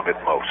profit from it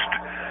most.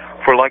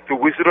 For like the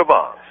Wizard of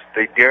Oz,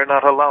 they dare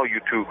not allow you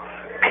to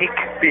peek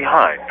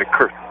behind the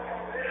curtain.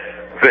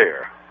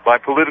 There, by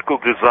political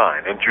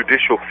design and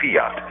judicial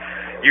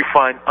fiat, you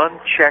find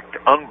unchecked,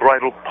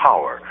 unbridled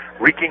power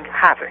wreaking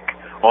havoc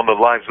on the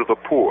lives of the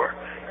poor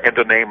in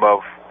the name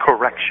of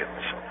corrections.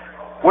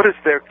 What is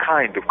their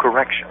kind of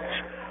corrections?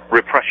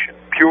 Repression,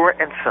 pure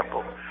and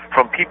simple,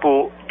 from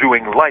people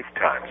doing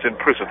lifetimes in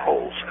prison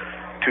holes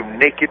to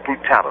naked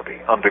brutality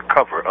under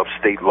cover of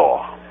state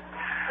law.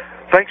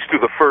 Thanks to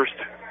the first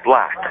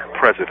black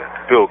president,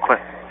 Bill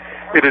Clinton,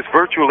 it is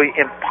virtually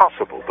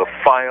impossible to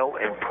file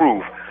and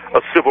prove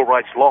a civil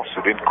rights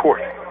lawsuit in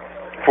court.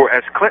 For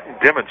as Clinton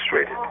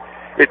demonstrated,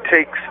 it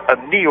takes a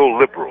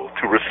neoliberal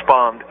to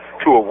respond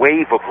to a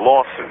wave of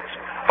lawsuits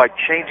by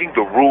changing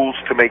the rules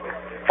to make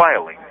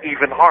filing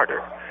even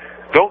harder.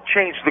 Don't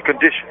change the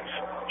conditions,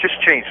 just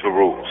change the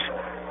rules.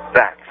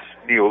 That's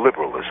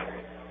neoliberalism.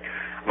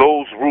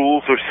 Those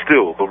rules are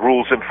still the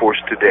rules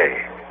enforced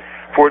today.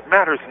 For it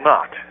matters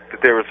not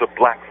that there is a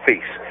black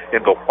face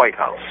in the White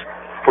House.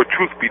 For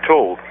truth be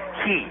told,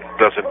 he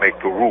doesn't make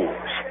the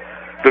rules.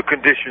 The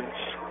conditions,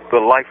 the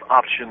life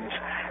options,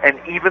 and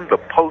even the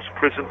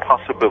post-prison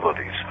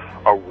possibilities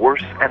are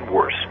worse and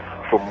worse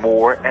for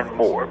more and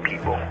more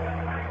people.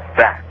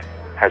 That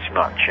has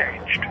not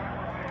changed.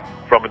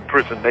 From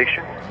Imprisoned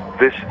Nation,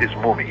 this is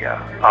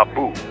Mumia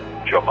Abu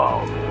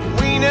Jamal.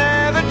 We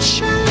never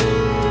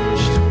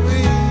changed,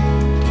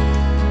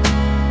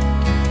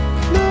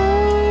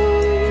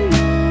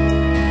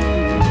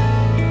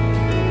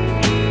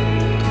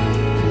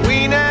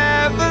 we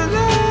never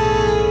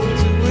learned,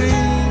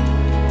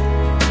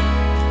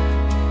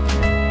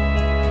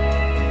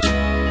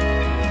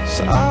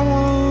 so I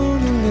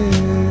wanna live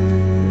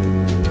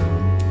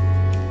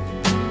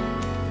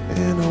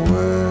in a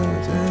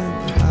wooden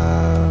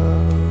house.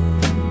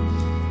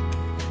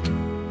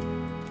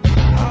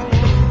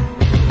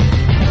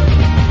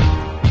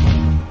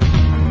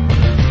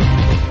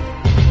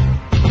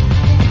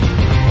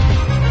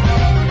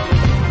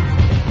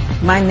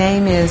 My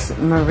name is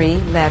Marie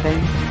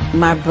Levin.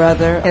 My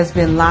brother has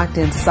been locked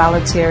in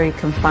solitary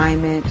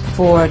confinement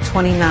for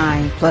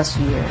 29 plus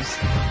years.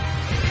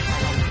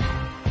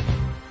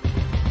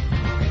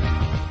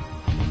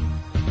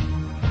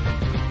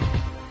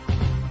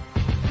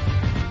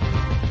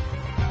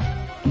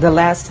 The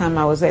last time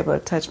I was able to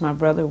touch my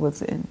brother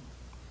was in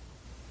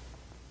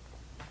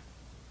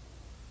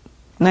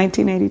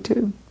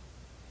 1982.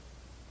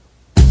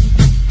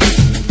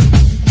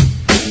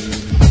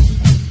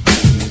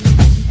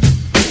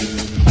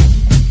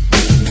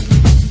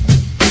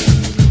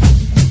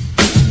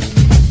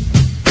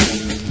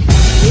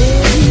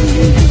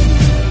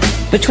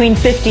 Between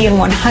 50 and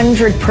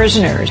 100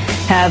 prisoners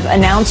have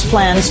announced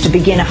plans to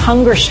begin a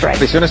hunger strike.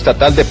 La prisión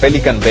estatal de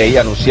Pelican Bay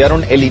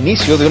anunciaron el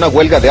inicio de una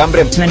huelga de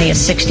hambre. As many as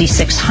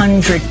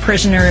 6,600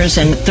 prisoners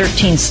in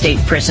 13 state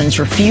prisons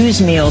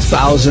refuse meals.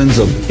 Thousands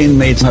of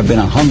inmates have been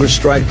on hunger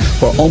strike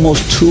for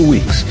almost 2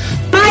 weeks.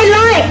 My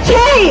life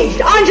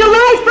changed on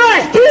July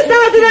 1st,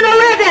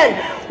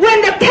 2011, when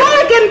the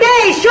Pelican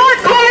Bay short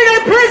corridor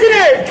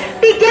prisoners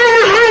began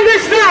a hunger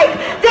strike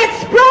that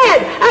spread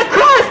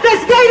across the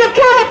state of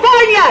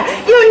California,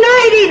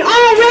 uniting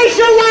all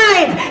racial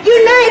lines,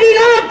 uniting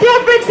all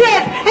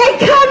differences, and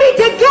coming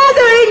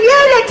together in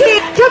unity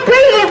to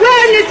bring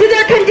awareness to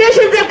their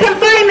conditions of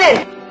confinement.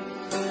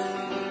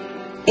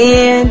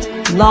 End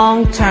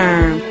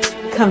long-term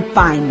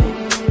confinement.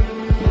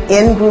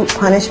 End group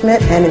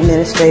punishment and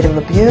administrative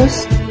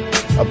abuse.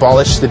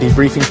 Abolish the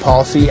debriefing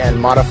policy and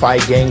modify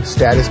gang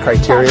status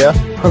criteria.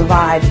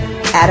 Provide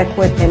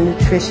adequate and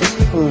nutritious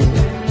food.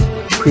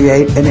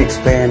 Create and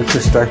expand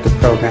constructive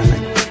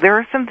programming. There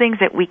are some things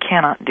that we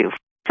cannot do.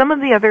 Some of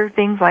the other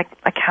things like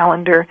a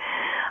calendar,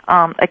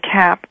 a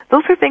cap,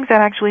 those are things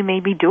that actually may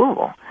be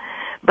doable.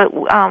 But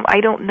I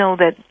don't know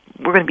that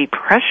we're going to be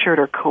pressured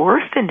or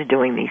coerced into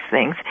doing these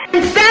things.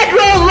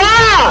 Federal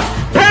law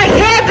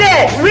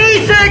prohibits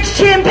research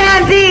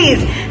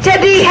chimpanzees to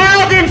be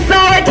held in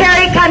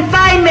solitary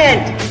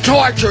confinement.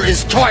 Torture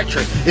is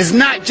torture. It's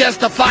not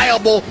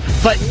justifiable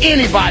for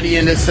anybody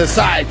in this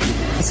society.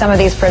 Some of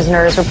these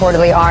prisoners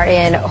reportedly are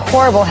in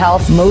horrible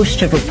health.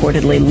 Most have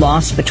reportedly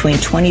lost between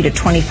 20 to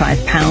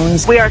 25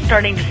 pounds. We are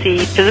starting to see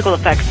physical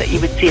effects that you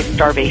would see of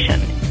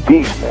starvation.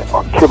 These men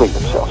are killing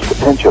themselves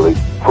potentially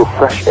for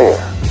fresh air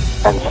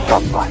and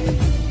sunlight.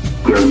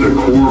 There's a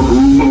core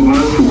group of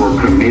us who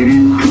are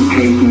committed to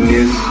taking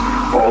this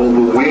all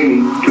the way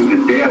to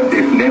the death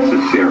if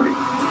necessary.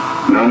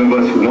 None of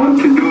us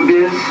want to do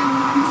this,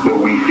 but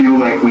we feel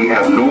like we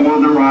have no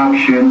other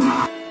option.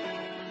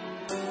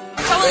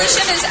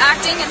 Coalition is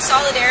acting in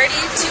solidarity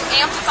to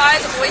amplify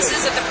the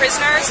voices of the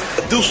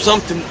prisoners. Do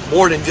something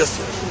more than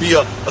just be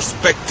a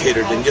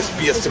spectator, than just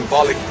be a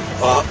symbolic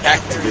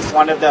activist.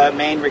 One of the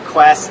main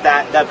requests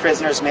that the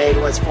prisoners made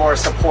was for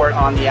support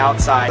on the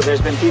outside.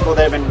 There's been people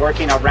that have been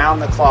working around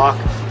the clock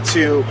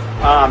to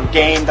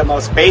gain the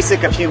most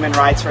basic of human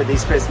rights for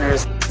these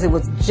prisoners. It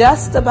was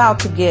just about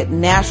to get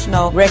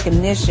national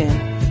recognition,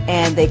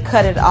 and they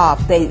cut it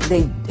off. They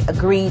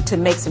agreed to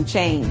make some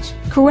change.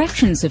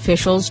 Corrections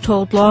officials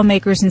told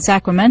lawmakers in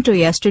Sacramento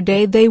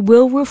yesterday they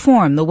will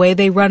reform the way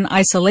they run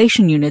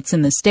isolation units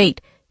in the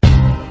state.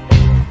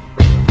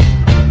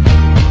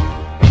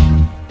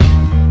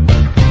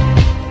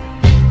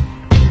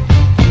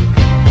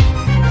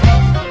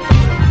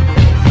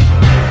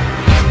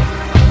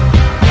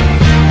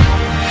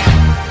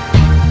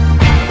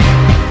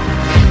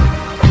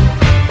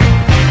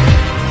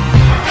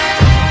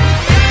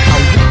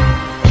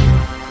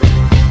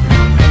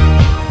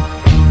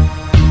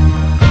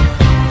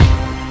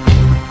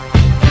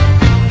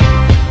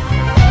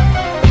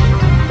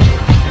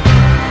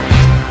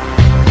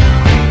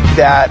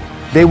 That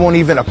they won't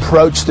even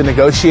approach the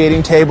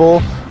negotiating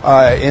table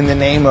in the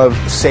name of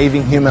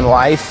saving human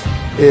life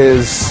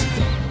is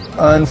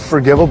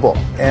unforgivable,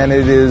 and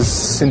it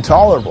is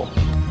intolerable.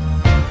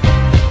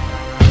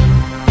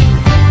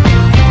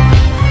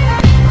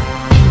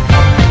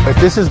 If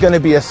this is going to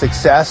be a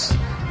success,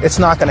 it's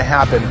not going to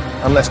happen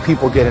unless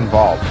people get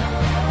involved.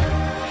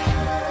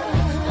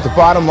 The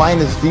bottom line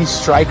is these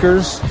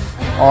strikers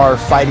are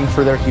fighting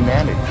for their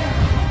humanity.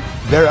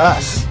 They're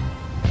us.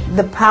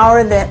 The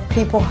power that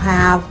people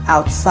have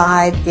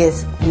outside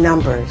is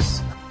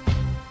numbers.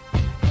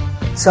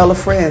 Tell a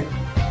friend.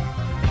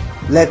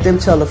 Let them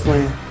tell a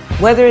friend.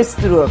 Whether it's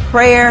through a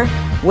prayer,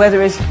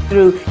 whether it's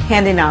through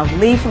handing out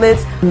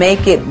leaflets,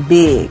 make it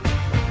big.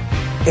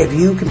 If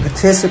you can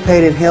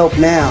participate and help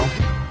now,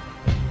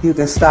 you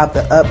can stop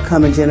the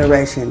upcoming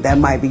generation. That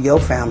might be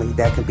your family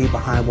that could be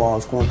behind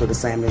walls going through the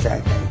same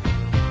exact thing.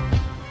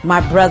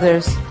 My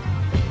brother's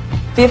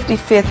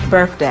 55th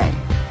birthday.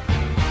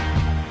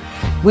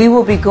 We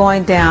will be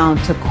going down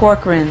to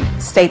Corcoran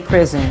State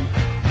Prison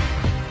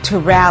to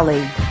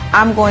rally.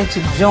 I'm going to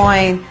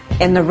join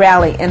in the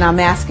rally, and I'm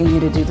asking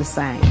you to do the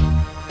same.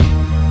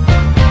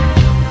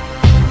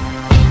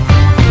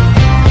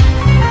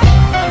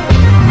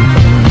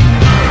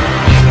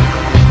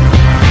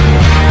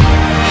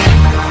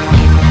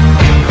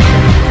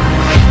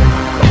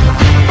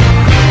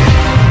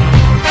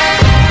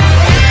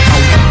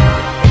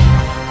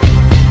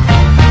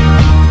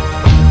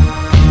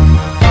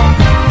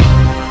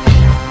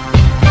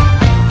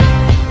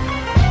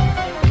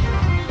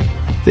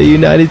 The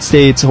United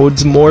States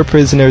holds more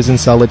prisoners in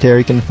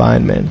solitary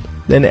confinement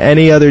than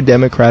any other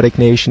democratic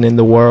nation in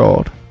the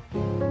world.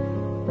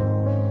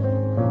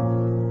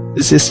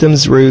 The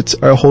system's roots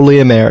are wholly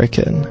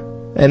American,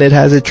 and it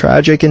has a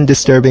tragic and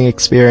disturbing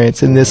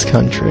experience in this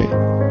country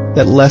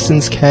that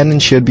lessons can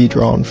and should be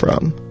drawn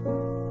from.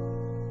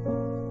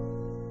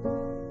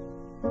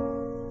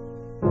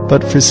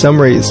 But for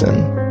some reason,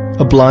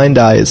 a blind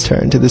eye is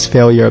turned to this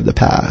failure of the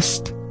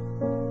past.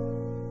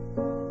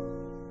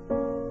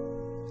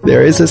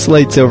 There is a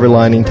slight silver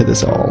lining to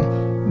this all,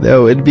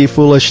 though it'd be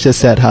foolish to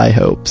set high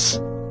hopes.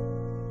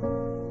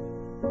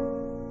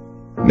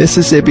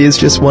 Mississippi is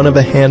just one of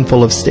a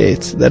handful of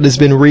states that has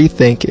been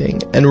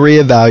rethinking and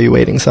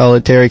reevaluating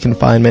solitary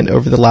confinement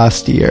over the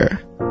last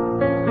year.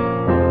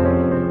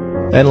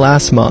 And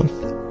last month,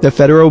 the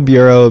Federal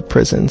Bureau of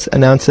Prisons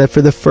announced that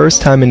for the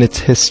first time in its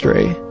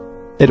history,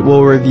 it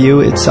will review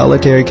its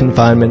solitary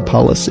confinement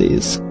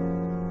policies.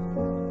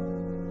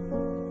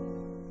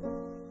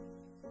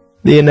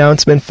 The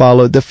announcement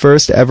followed the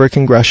first ever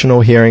congressional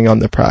hearing on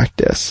the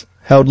practice,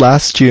 held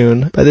last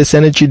June by the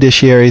Senate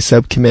Judiciary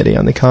Subcommittee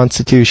on the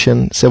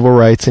Constitution, Civil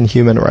Rights, and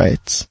Human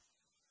Rights.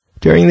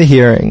 During the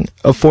hearing,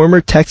 a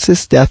former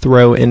Texas death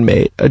row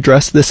inmate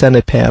addressed the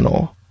Senate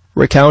panel,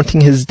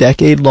 recounting his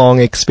decade-long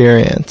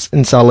experience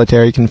in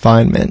solitary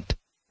confinement.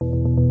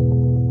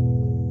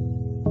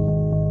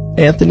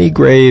 Anthony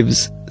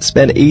Graves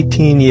spent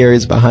 18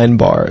 years behind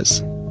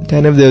bars,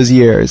 10 of those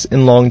years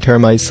in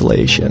long-term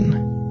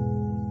isolation.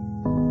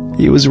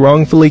 He was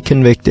wrongfully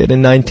convicted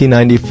in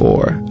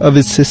 1994 of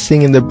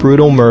assisting in the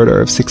brutal murder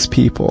of 6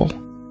 people,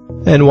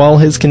 and while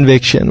his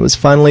conviction was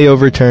finally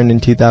overturned in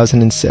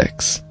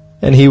 2006,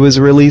 and he was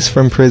released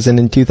from prison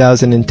in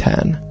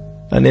 2010,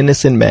 an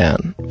innocent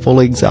man,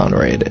 fully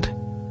exonerated.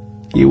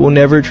 He will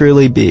never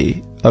truly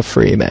be a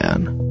free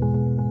man.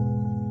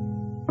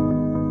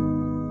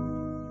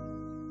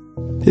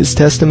 His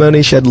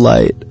testimony shed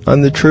light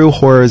on the true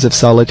horrors of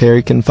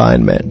solitary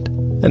confinement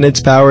and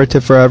its power to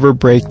forever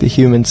break the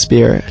human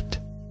spirit.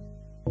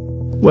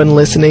 When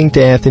listening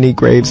to Anthony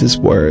Graves'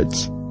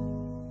 words,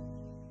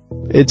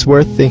 it's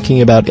worth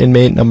thinking about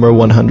inmate number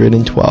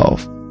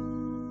 112,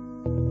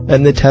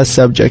 and the test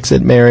subjects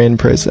at Marion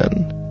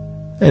Prison,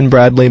 and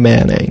Bradley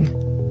Manning,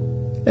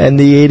 and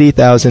the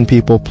 80,000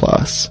 people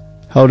plus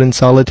held in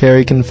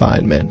solitary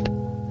confinement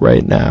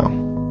right now.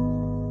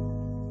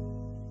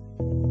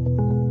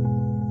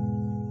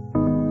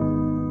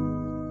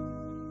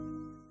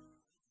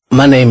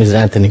 My name is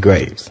Anthony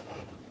Graves,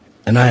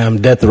 and I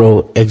am death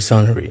row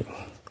exoneree,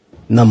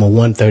 number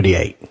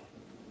 138.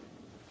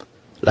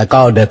 Like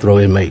all death row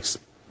inmates,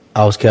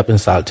 I was kept in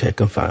solitary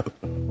confinement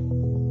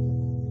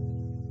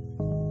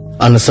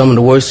under some of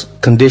the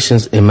worst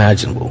conditions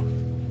imaginable,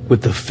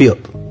 with the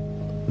filth,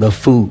 the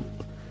food,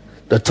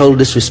 the total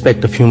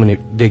disrespect of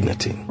human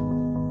dignity.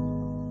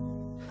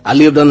 I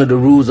lived under the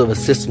rules of a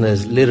system that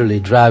is literally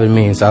driving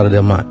me inside of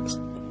their minds.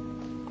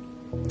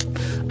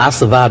 I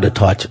survived the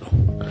torture,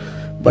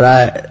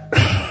 but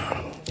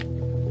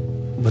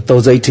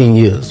those 18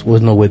 years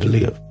was no way to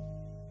live.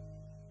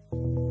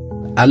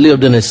 I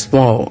lived in a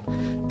small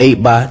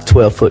 8 by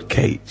 12 foot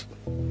cage.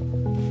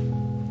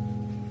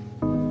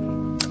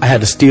 I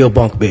had a steel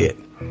bunk bed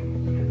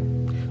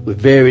with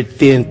very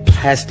thin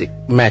plastic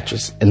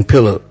mattress and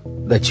pillow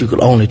that you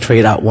could only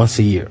trade out once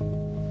a year.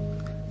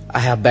 I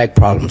have back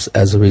problems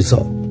as a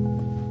result.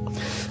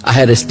 I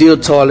had a steel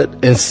toilet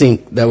and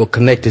sink that were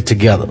connected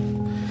together,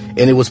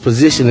 and it was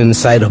positioned in the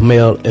sight of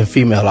male and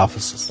female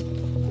officers.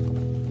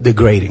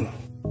 Degrading.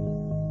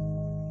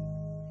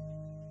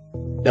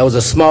 There was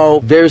a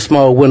small, very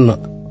small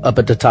window up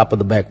at the top of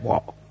the back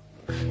wall.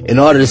 In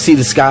order to see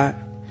the sky,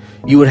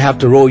 you would have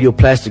to roll your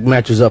plastic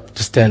mattress up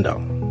to stand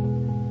on.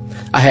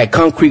 I had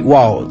concrete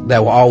walls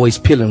that were always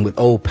peeling with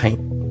old paint.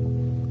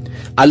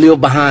 I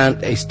lived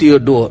behind a steel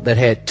door that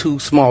had 2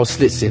 small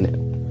slits in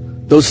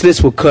it. Those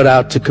slits were cut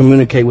out to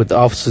communicate with the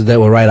officers that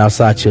were right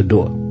outside your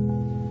door.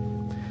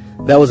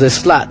 There was a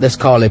slot that's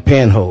called a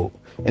panhole,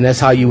 and that's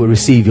how you would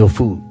receive your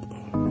food.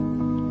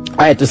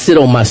 I had to sit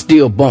on my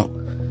steel bunk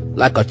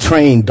like a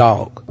trained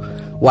dog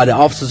while the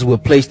officers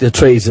would place their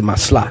trays in my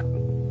slot.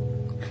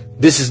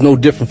 This is no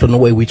different from the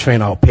way we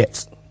train our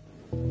pets.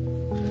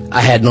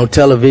 I had no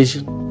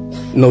television,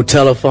 no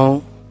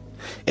telephone,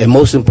 and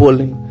most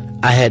importantly,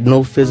 I had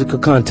no physical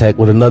contact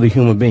with another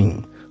human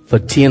being for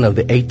 10 of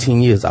the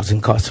 18 years I was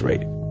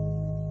incarcerated.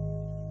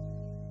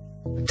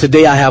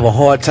 Today I have a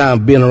hard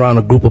time being around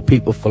a group of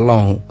people for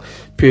long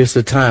periods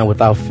of time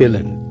without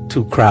feeling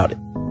too crowded.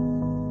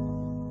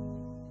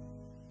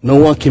 No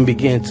one can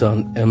begin to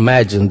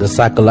imagine the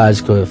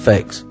psychological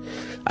effects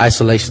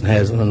isolation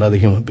has on another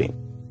human being.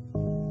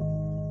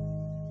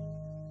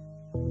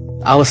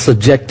 I was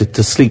subjected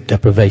to sleep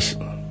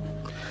deprivation.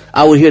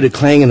 I would hear the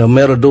clanging of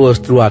metal doors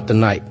throughout the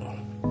night,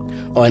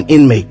 or an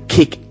inmate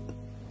kicking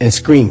and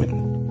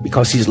screaming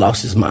because he's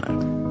lost his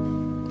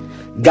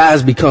mind.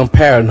 Guys become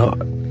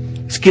paranoid,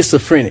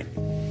 schizophrenic,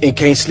 and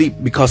can't sleep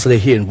because of their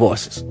hearing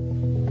voices.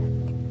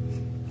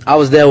 I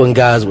was there when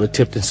guys were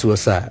attempting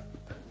suicide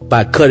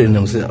by cutting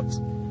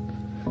themselves,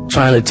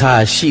 trying to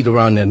tie a sheet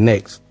around their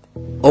necks,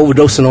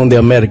 overdosing on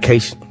their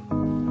medication.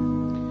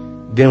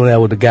 Then there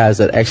were the guys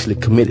that actually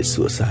committed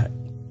suicide.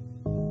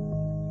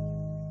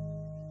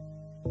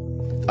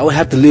 I would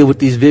have to live with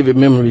these vivid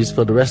memories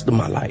for the rest of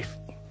my life.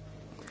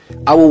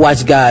 I would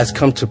watch guys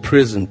come to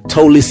prison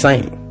totally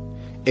sane,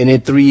 and in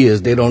 3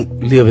 years they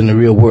don't live in the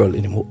real world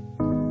anymore.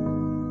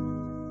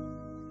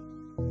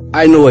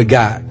 I know a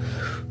guy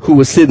who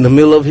would sit in the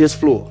middle of his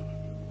floor,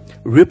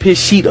 rip his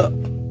sheet up,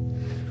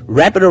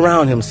 wrap it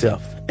around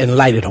himself, and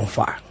light it on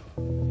fire.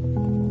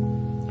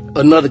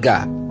 Another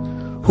guy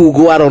who would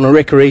go out on a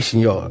recreation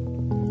yard,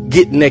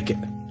 get naked,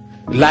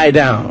 lie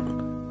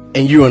down,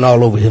 and urine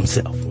all over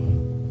himself.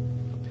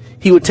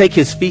 He would take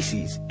his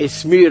feces and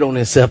smear it on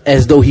himself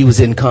as though he was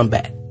in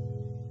combat.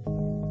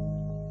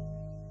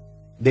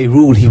 they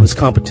ruled he was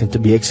competent to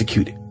be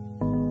executed.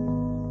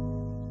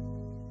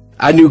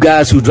 I knew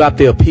guys who dropped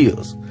their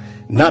appeals,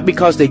 not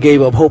because they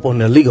gave up hope on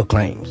their legal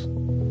claims,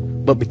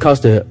 but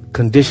because their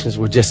conditions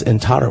were just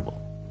intolerable.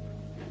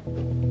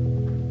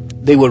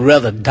 They would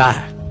rather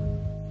die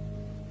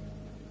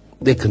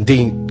than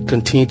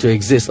continue to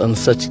exist under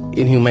such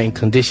inhumane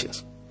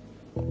conditions.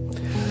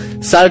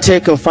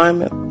 Solitary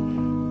confinement,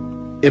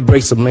 it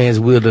breaks a man's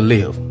will to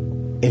live,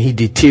 and he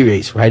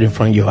deteriorates right in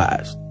front of your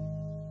eyes.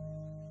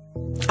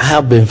 I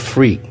have been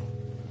free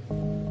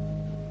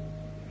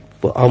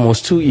for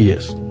almost 2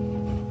 years,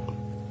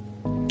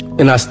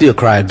 and I still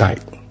cry at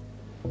night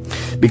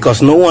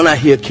because no one out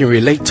here can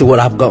relate to what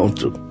I've gone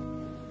through.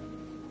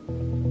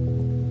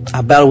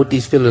 I battle with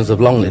these feelings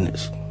of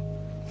loneliness.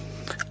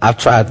 I've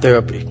tried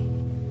therapy,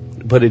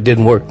 but it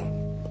didn't work.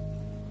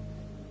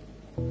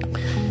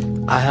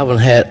 I haven't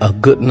had a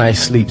good night's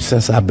sleep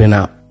since I've been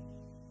out.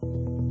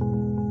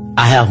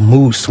 I have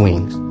mood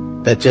swings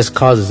that just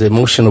causes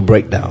emotional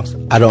breakdowns.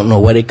 I don't know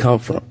where they come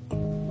from.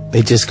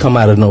 They just come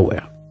out of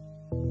nowhere.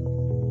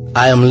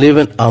 I am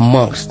living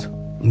amongst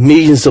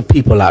millions of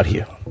people out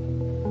here,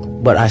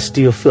 but I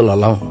still feel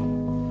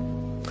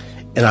alone.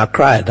 And I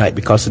cry at night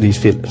because of these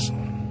feelings.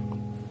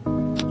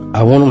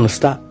 I want them to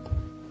stop,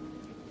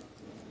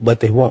 but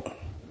they won't.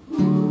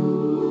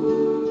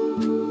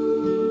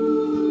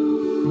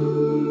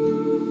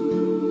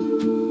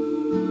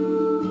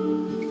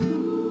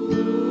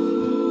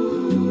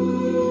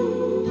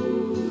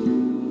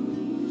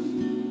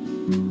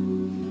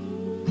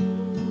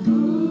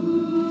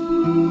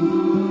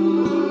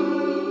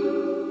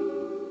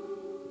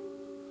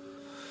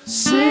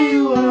 Say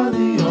you are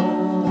the only.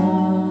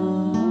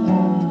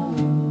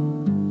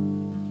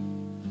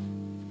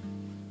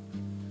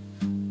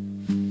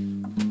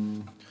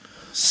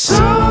 So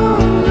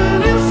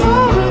many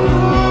foreign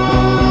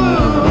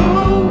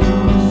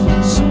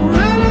roads, so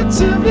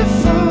relatively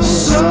far,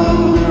 so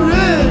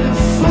ready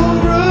for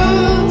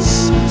us,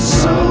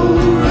 so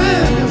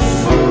ready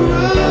for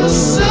us,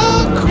 so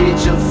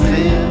creature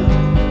fear.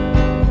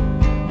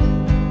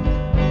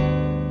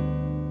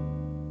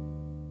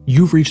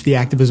 You've reached the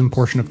activism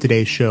portion of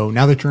today's show.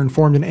 Now that you're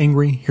informed and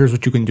angry, here's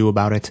what you can do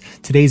about it.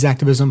 Today's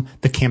activism,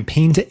 the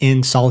campaign to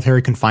end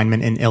solitary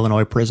confinement in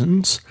Illinois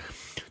prisons.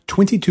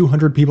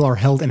 2,200 people are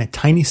held in a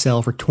tiny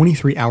cell for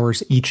 23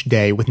 hours each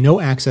day with no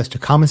access to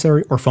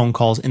commissary or phone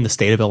calls in the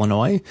state of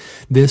Illinois.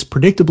 This,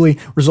 predictably,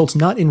 results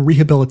not in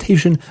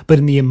rehabilitation, but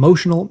in the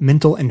emotional,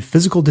 mental, and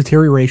physical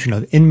deterioration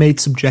of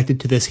inmates subjected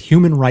to this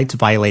human rights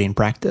violating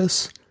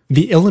practice.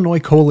 The Illinois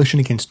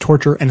Coalition Against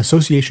Torture, an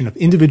association of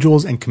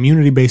individuals and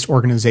community-based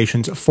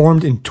organizations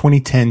formed in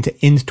 2010 to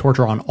end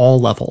torture on all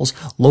levels,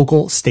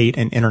 local, state,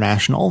 and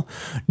international.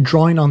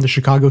 Drawing on the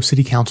Chicago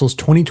City Council's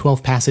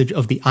 2012 passage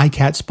of the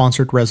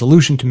ICAT-sponsored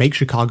resolution to make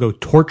Chicago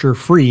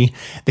torture-free,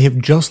 they have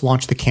just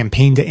launched the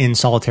campaign to end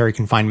solitary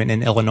confinement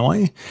in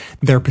Illinois.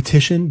 Their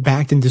petition,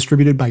 backed and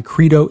distributed by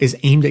Credo, is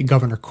aimed at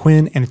Governor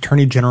Quinn and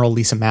Attorney General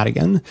Lisa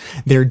Madigan.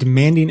 They're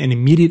demanding an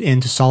immediate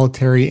end to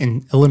solitary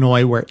in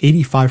Illinois, where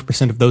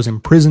 85% of those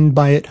imprisoned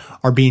by it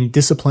are being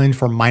disciplined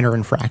for minor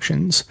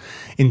infractions.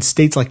 In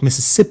states like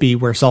Mississippi,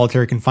 where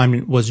solitary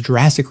confinement was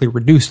drastically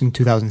reduced in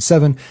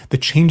 2007, the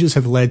changes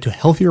have led to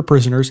healthier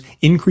prisoners,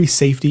 increased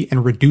safety,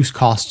 and reduced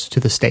costs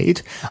to the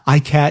state.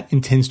 ICAT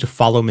intends to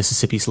follow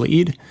Mississippi's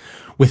lead.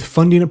 With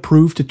funding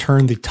approved to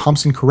turn the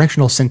Thompson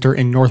Correctional Center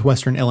in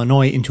northwestern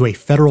Illinois into a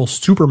federal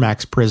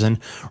supermax prison,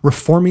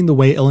 reforming the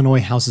way Illinois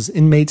houses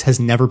inmates has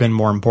never been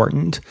more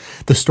important.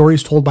 The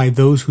stories told by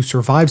those who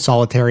survive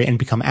solitary and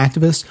become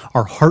activists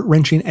are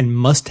heart-wrenching and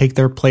must take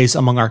their place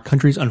among our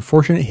country's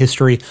unfortunate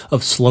history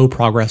of slow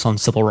progress on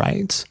civil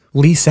rights.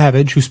 Lee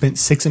Savage, who spent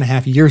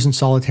 6.5 years in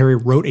solitary,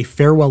 wrote a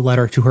farewell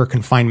letter to her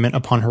confinement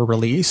upon her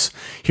release.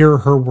 Here are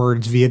her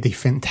words via the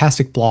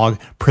fantastic blog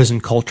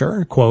Prison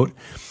Culture. Quote,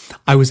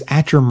 "I was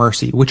at your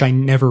mercy, which I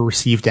never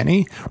received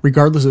any,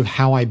 regardless of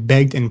how I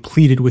begged and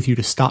pleaded with you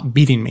to stop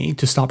beating me,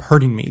 to stop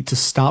hurting me, to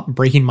stop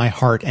breaking my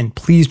heart, and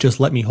please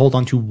just let me hold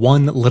on to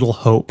one little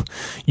hope.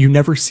 You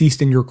never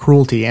ceased in your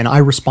cruelty, and I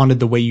responded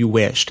the way you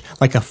wished,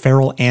 like a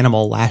feral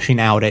animal lashing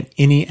out at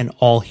any and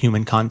all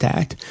human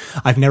contact.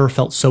 I've never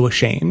felt so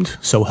ashamed,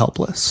 so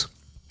helpless."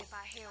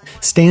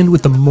 Stand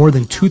with the more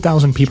than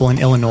 2,000 people in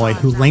Illinois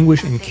who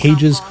languish in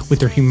cages with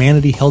their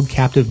humanity held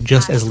captive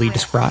just as Lee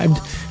described.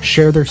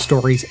 Share their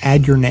stories,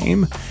 add your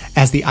name.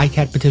 As the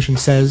ICAT petition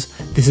says,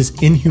 this is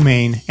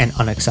inhumane and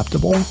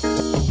unacceptable.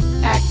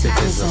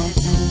 Activism.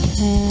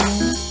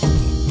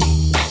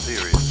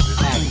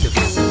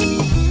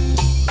 Activism.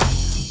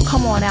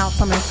 Come on out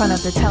from in front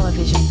of the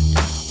television.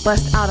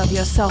 Bust out of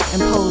your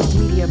self-imposed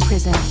media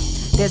prison.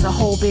 There's a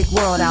whole big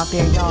world out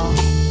there, y'all.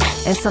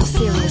 And some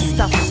serious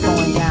stuff is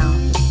going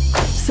down.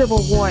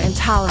 Civil war,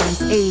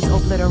 intolerance, AIDS,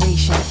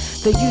 obliteration.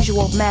 The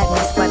usual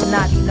madness, but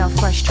not enough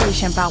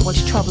frustration about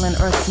what's troubling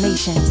Earth's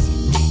nations.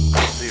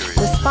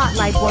 The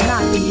spotlight will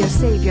not be your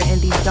savior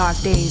in these dark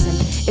days, and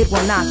it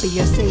will not be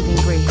your saving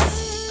grace.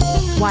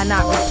 Why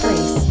not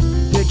replace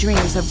your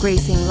dreams of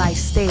gracing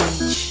life's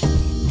stage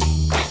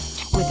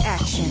with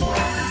action?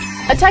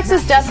 A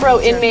Texas death row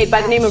inmate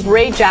by the name of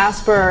Ray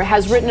Jasper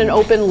has written an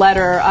open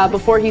letter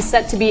before he's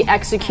set to be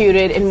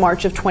executed in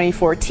March of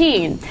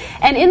 2014.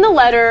 And in the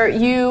letter,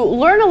 you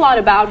learn a lot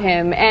about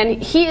him,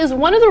 and he is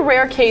one of the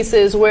rare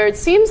cases where it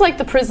seems like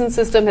the prison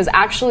system has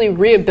actually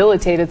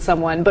rehabilitated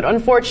someone, but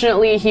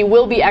unfortunately he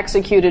will be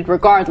executed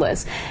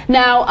regardless.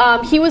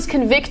 Now, he was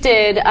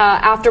convicted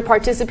after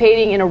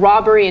participating in a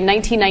robbery in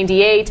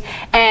 1998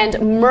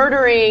 and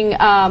murdering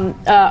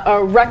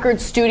a record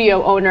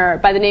studio owner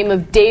by the name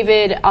of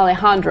David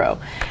Alejandro.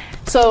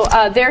 So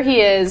there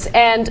he is,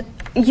 and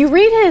you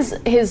read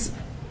his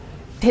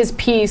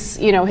piece,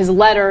 his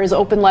letter, his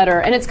open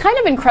letter, and it's kind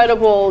of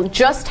incredible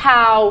just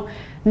how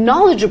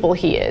knowledgeable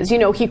he is.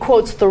 He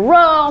quotes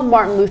Thoreau,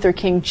 Martin Luther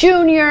King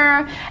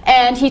Jr.,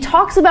 and he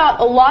talks about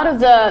a lot of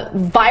the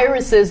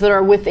viruses that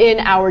are within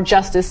our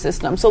justice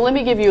system. So let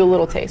me give you a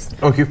little taste.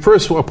 Okay,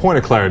 first, a point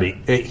of clarity.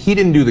 He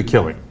didn't do the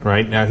killing,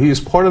 right? Now, he was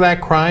part of that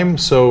crime,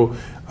 so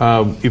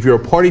if you're a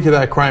party to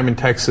that crime in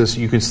Texas,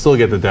 you can still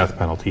get the death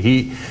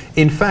penalty.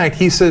 In fact,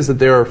 he says that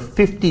there are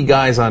 50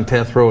 guys on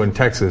death row in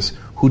Texas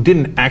who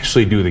didn't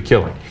actually do the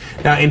killing.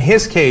 Now, in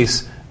his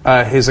case,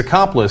 his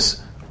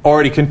accomplice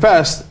already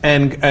confessed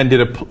and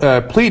did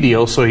a plea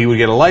deal so he would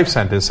get a life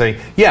sentence saying,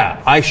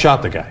 yeah, I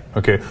shot the guy.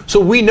 Okay,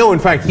 so we know, in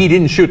fact, he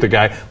didn't shoot the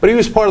guy, but he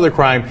was part of the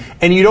crime,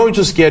 and you don't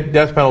just get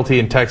death penalty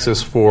in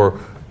Texas for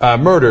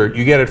murder,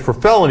 you get it for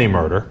felony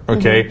murder,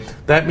 okay?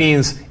 Mm-hmm. That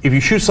means if you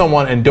shoot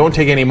someone and don't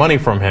take any money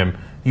from him,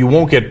 you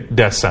won't get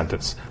death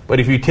sentence. But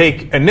if you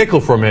take a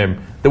nickel from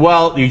him,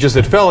 well, you just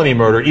did felony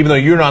murder, even though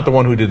you're not the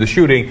one who did the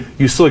shooting,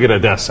 you still get a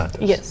death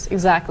sentence. Yes,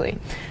 exactly.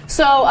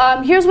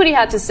 So here's what he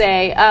had to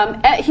say.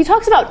 He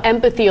talks about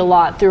empathy a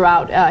lot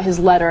throughout his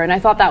letter, and I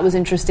thought that was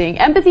interesting.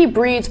 Empathy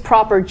breeds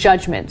proper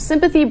judgment.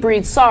 Sympathy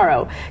breeds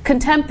sorrow.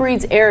 Contempt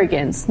breeds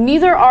arrogance.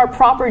 Neither are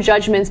proper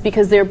judgments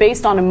because they're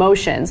based on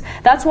emotions.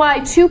 That's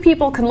why two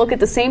people can look at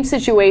the same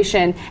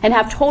situation and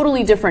have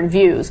totally different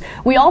views.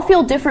 We all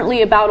feel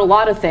differently about a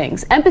lot of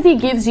things. Empathy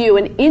gives you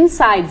an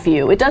inside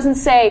view. It doesn't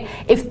say,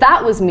 if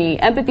that was me.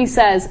 Empathy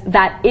says,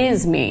 that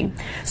is me.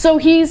 So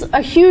he's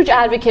a huge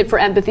advocate for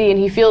empathy, and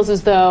he feels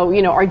as though,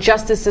 our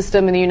justice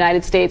system in the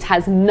United States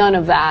has none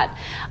of that.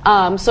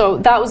 So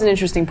that was an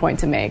interesting point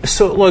to make.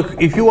 So look,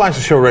 if you watch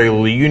the show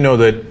regularly, you know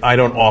that I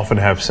don't often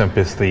have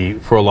sympathy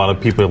for a lot of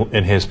people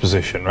in his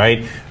position,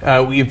 right?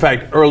 In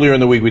fact, earlier in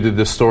the week we did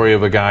this story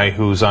of a guy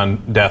who's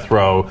on death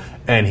row,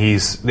 and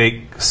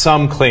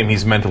some claim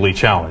he's mentally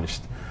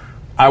challenged.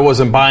 I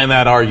wasn't buying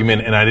that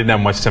argument, and I didn't have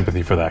much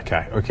sympathy for that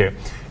guy. Okay,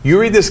 you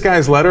read this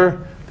guy's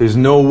letter, there's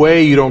no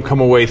way you don't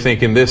come away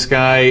thinking this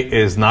guy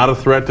is not a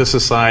threat to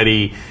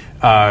society.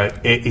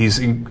 He's,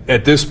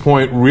 at this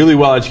point, really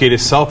well-educated,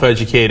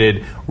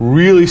 self-educated,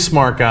 really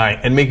smart guy,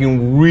 and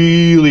making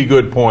really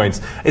good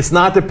points. It's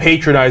not to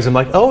patronize him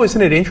like, oh,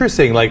 isn't it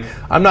interesting? Like,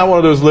 I'm not one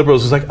of those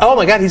liberals who's like, oh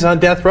my God, he's on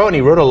death row and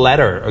he wrote a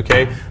letter,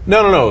 okay?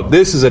 No.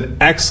 This is an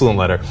excellent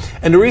letter.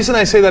 And the reason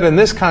I say that in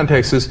this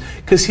context is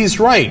because he's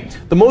right.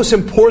 The most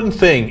important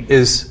thing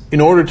is,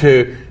 in order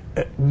to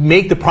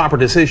make the proper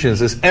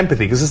decisions, is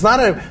empathy, because it's not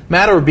a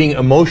matter of being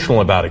emotional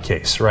about a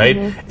case, right?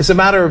 Mm-hmm. It's a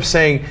matter of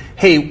saying,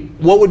 hey,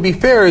 what would be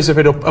fair is if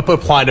it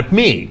applied to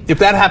me. If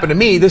that happened to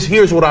me,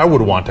 here's what I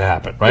would want to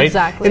happen, right?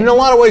 Exactly. And in a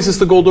lot of ways, it's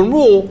the golden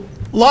rule,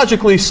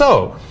 logically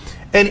so.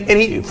 And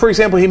he, for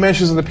example, he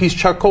mentions in the piece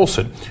Chuck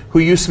Colson, who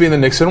used to be in the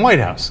Nixon White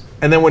House.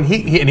 And then when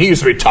he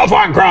used to be tough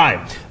on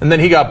crime, and then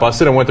he got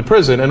busted and went to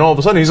prison, and all of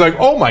a sudden he's like,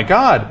 oh my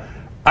God,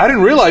 I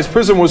didn't realize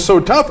prison was so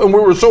tough and we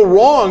were so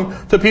wrong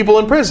to people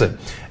in prison.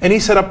 And he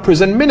set up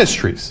prison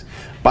ministries.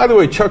 By the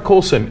way, Chuck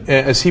Colson,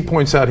 as he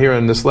points out here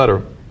in this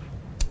letter,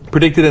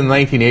 predicted in the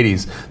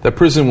 1980s that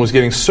prison was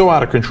getting so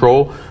out of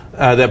control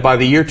that by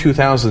the year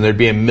 2000 there'd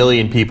be 1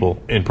 million people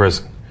in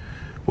prison.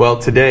 Well,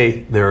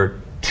 today there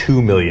are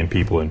 2 million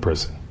people in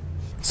prison.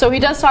 So he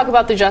does talk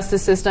about the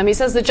justice system. He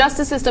says the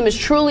justice system is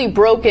truly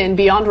broken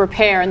beyond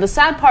repair, and the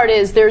sad part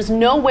is there's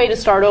no way to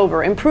start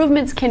over.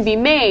 Improvements can be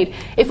made.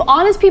 If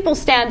honest people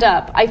stand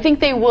up, I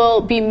think they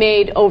will be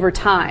made over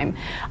time.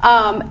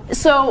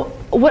 So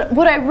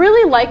what I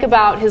really like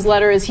about his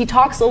letter is he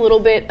talks a little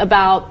bit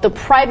about the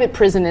private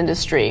prison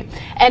industry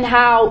and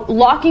how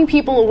locking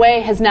people away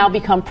has now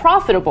become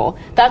profitable.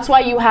 That's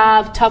why you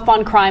have tough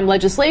on crime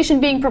legislation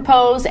being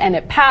proposed, and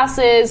it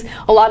passes.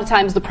 A lot of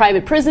times the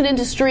private prison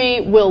industry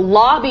will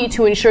lobby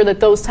to ensure that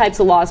those types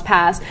of laws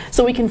pass,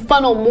 so we can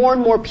funnel more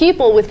and more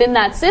people within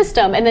that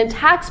system, and then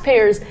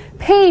taxpayers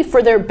pay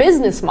for their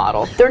business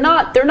model. They're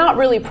not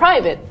really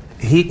private.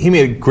 He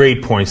made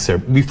great points there.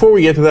 Before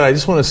we get to that, I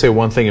just want to say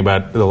one thing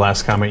about the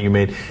last comment you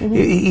made. Mm-hmm.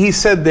 He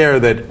said there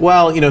that,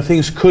 well,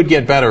 things could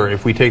get better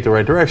if we take the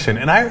right direction.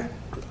 And I,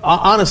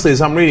 honestly,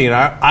 as I'm reading it,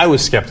 I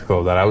was skeptical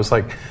of that. I was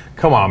like,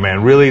 come on,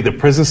 man, really? The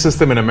prison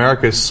system in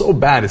America is so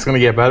bad, it's going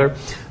to get better?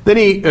 Then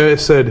he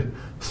said,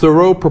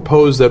 Thoreau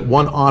proposed that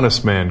one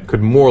honest man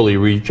could morally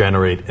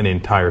regenerate an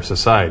entire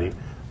society.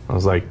 I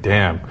was like,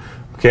 damn.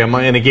 Okay,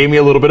 and it gave me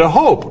a little bit of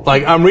hope.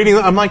 Like, I'm reading,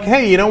 I'm like,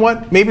 hey, you know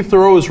what? Maybe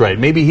Thoreau is right.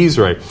 Maybe he's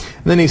right.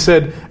 And then he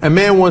said, a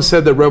man once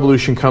said that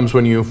revolution comes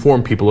when you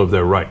inform people of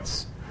their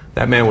rights.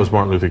 That man was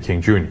Martin Luther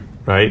King Jr.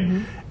 right?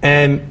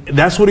 And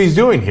that's what he's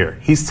doing here.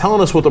 He's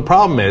telling us what the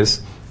problem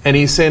is, and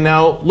he's saying,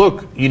 now,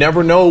 look, you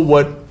never know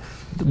what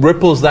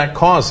ripples that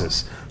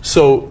causes.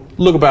 So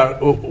look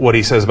about what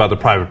he says about the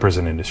private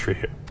prison industry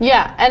here.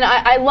 Yeah, and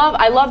I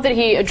love that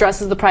he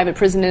addresses the private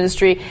prison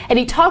industry, and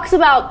he talks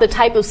about the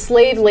type of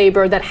slave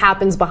labor that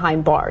happens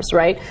behind bars,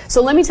 right?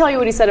 So let me tell you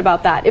what he said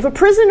about that. If a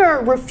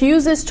prisoner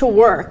refuses to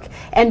work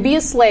and be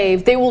a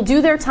slave, they will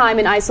do their time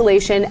in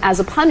isolation as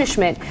a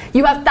punishment.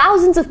 You have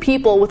thousands of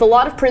people with a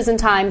lot of prison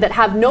time that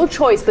have no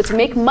choice but to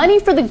make money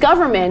for the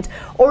government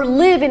or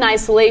live in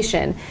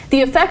isolation.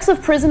 The effects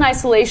of prison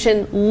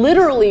isolation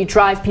literally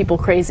drive people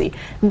crazy.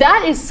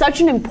 That is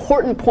such an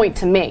important point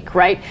to make,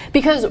 right?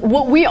 Because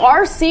what we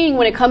are seeing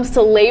when it comes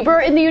to labor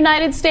in the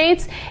United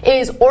States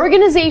is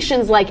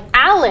organizations like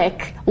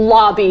ALEC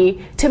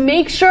lobby to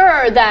make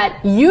sure that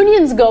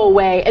unions go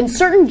away and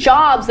certain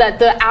jobs that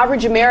the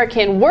average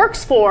American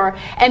works for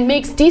and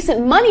makes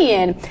decent money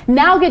in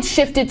now get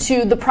shifted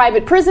to the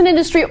private prison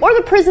industry or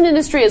the prison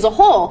industry as a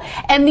whole.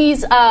 And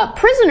these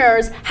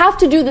prisoners have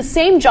to do the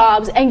same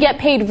jobs and get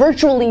paid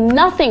virtually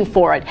nothing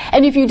for it.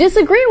 And if you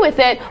disagree with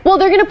it, well,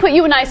 they're going to put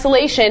you in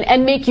isolation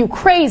and make you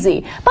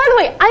crazy. By the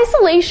way,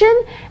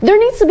 isolation, there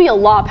needs to be a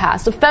law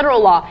passed, a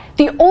federal law.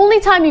 The only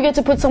time you get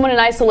to put someone in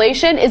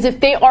isolation is if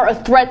they are a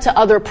threat to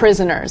other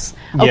prisoners.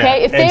 Okay? Yeah,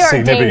 if they and are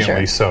a danger.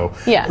 significantly so.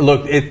 Yeah.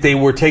 Look, they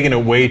were taking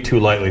it way too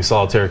lightly,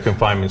 solitary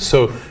confinement.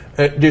 So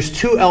there's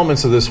two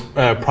elements of this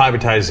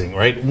privatizing,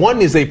 right?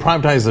 One is they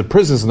privatize the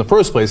prisons in the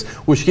first place,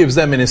 which gives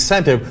them an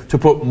incentive to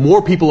put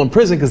more people in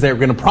prison because they're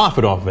going to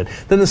profit off of it.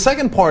 Then the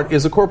second part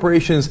is the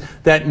corporations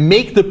that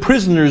make the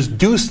prisoners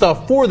do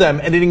stuff for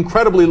them at an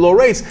incredibly low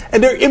rates,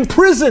 and they're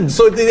imprisoned,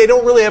 so they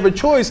don't really have a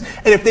choice.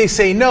 And if they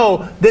say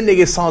no, then they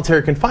get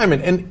solitary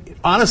confinement. And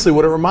honestly,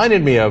 what it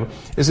reminded me of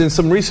is in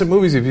some recent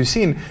movies, if you've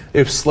seen,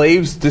 if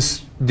slaves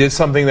did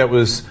something that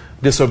was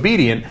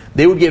disobedient,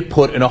 they would get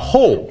put in a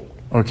hole,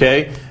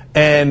 okay?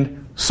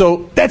 And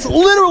so that's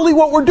literally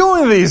what we're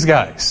doing to these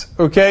guys,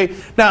 okay?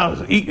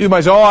 Now, you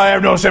might say, oh, I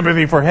have no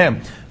sympathy for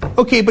him.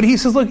 Okay, but he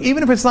says, look,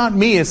 even if it's not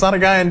me, it's not a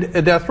guy on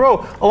death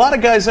row, a lot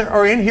of guys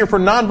are in here for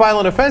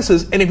nonviolent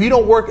offenses, and if you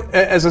don't work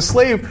as a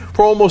slave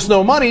for almost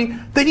no money,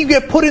 then you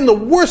get put in the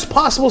worst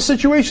possible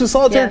situation,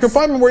 solitary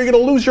confinement, where you're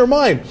going to lose your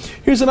mind.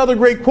 Here's another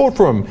great quote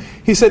from him.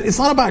 He said, it's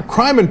not about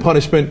crime and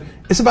punishment,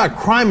 it's about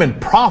crime and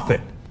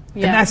profit.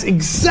 Yeah. And that's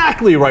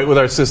exactly right with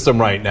our system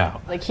right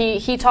now. Like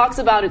he talks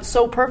about it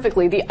so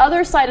perfectly. The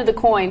other side of the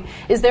coin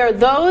is there are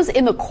those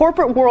in the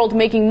corporate world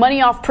making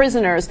money off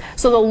prisoners,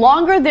 so the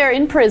longer they're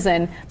in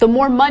prison, the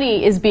more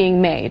money is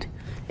being made.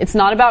 It's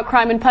not about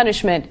crime and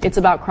punishment, it's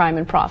about crime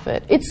and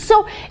profit. It's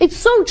so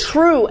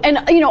true. And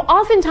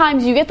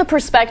oftentimes you get the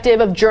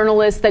perspective of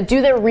journalists that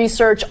do their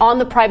research on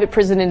the private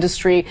prison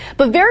industry,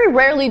 but very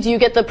rarely do you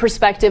get the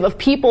perspective of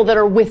people that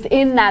are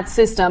within that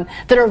system,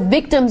 that are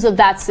victims of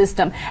that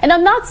system. And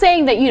I'm not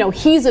saying that,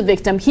 he's a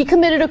victim. He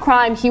committed a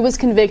crime, he was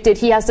convicted,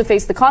 he has to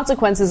face the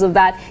consequences of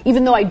that,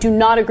 even though I do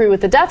not agree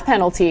with the death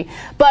penalty.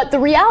 But the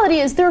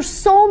reality is there are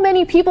so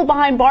many people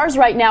behind bars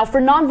right now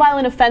for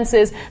nonviolent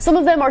offenses. Some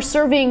of them are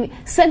serving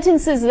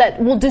sentences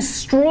that will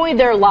destroy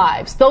their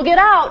lives. They'll get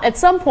out at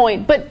some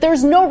point, but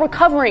there's no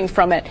recovering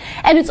from it.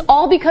 And it's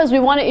all because we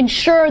want to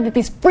ensure that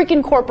these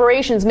freaking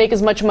corporations make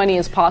as much money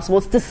as possible.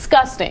 It's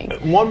disgusting.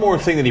 One more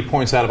thing that he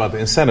points out about the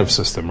incentive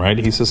system, right?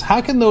 He says,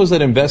 how can those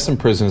that invest in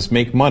prisons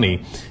make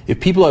money if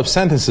people have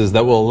sentences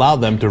that will allow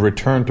them to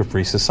return to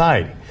free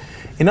society?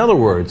 In other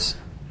words,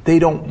 they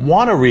don't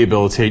want to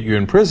rehabilitate you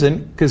in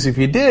prison, because if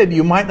you did,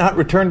 you might not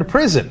return to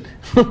prison.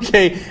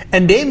 Okay?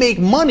 And they make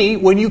money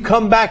when you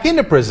come back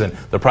into prison.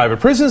 The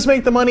private prisons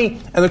make the money,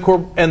 and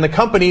the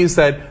companies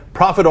that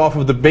profit off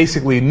of the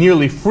basically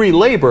nearly free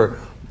labor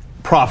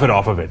profit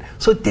off of it.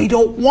 So they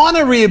don't want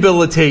to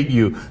rehabilitate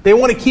you. They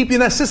want to keep you in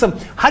that system.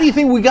 How do you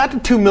think we got to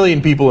 2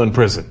 million people in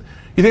prison?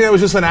 You think that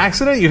was just an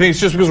accident? You think it's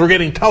just because we're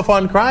getting tough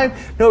on crime?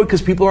 No, because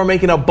people are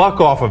making a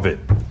buck off of it.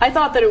 I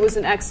thought that it was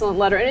an excellent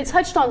letter, and it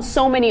touched on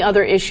so many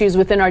other issues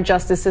within our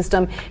justice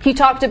system. He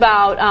talked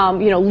about,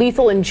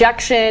 lethal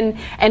injection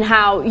and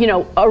how,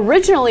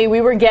 originally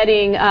we were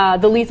getting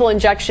the lethal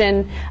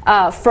injection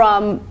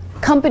from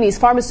companies,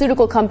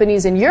 pharmaceutical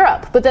companies in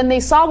Europe, but then they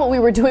saw what we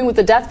were doing with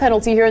the death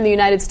penalty here in the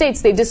United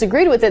States. They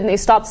disagreed with it and they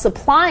stopped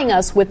supplying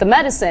us with the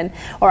medicine,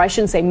 or I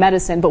shouldn't say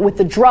medicine, but with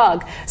the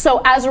drug.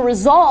 So as a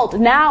result,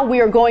 now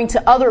we are going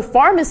to other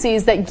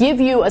pharmacies that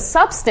give you a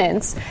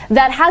substance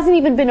that hasn't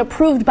even been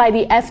approved by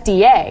the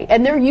FDA,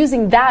 and they're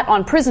using that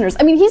on prisoners.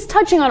 I mean, he's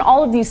touching on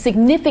all of these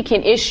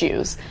significant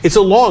issues. It's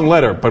a long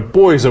letter, but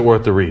boy, is it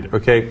worth the read,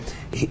 okay?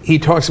 He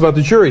talks about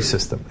the jury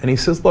system, and he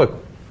says,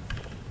 look,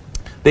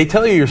 they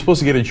tell you you're supposed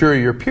to get a jury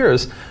of your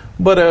peers,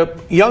 but a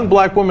young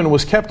black woman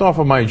was kept off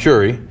of my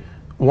jury.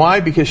 Why?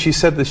 Because she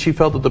said that she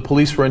felt that the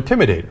police were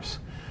intimidators.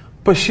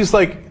 But he's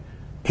like,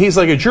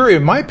 a jury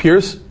of my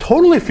peers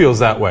totally feels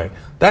that way.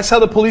 That's how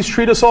the police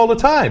treat us all the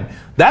time.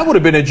 That would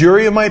have been a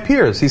jury of my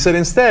peers. He said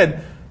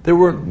instead, there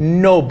were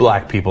no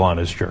black people on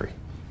his jury.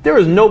 There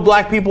was no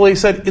black people, he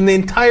said, in the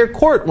entire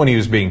court when he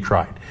was being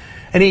tried.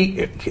 And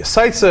he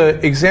cites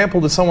an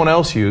example that someone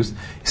else used.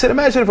 He said,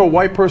 imagine if a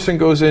white person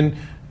goes in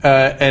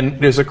and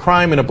there's a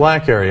crime in a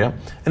black area,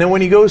 and then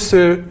when he goes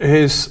to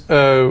his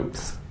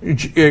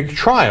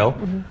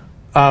trial,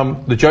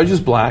 the judge is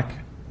black,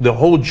 the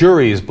whole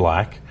jury is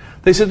black.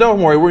 They said,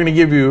 don't worry, we're going to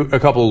give you a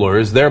couple of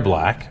lawyers, they're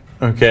black,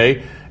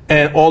 okay,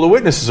 and all the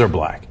witnesses are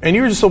black. And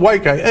you're just a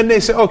white guy. And they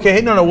say, okay,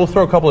 hey, no, we'll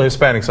throw a couple of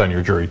Hispanics on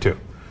your jury too.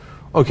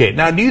 Okay,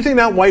 now do you think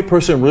that white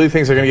person really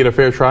thinks they're going to get a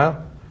fair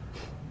trial?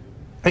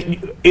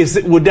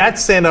 Would that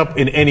stand up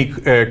in any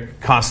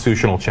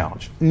constitutional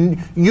challenge?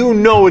 You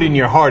know it in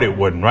your heart it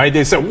wouldn't, right?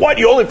 They said, what,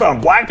 you only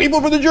found black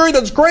people for the jury?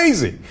 That's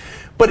crazy.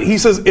 But he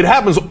says it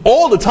happens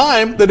all the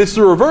time that it's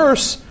the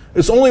reverse.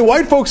 It's only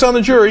white folks on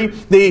the jury.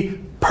 They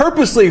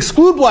purposely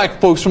exclude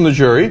black folks from the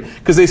jury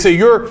because they say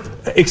your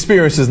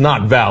experience is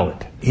not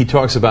valid. He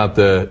talks about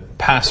the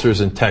pastors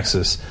in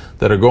Texas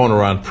that are going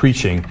around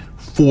preaching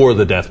for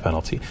the death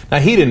penalty. Now,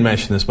 he didn't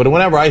mention this, but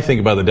whenever I think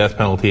about the death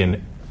penalty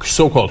and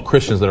so-called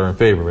Christians that are in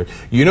favor of it,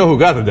 you know who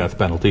got the death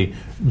penalty?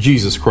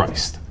 Jesus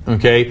Christ.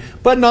 Okay?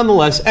 But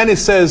nonetheless, and it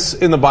says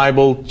in the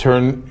Bible,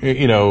 turn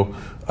the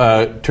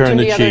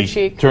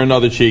cheek, turn the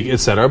other cheek,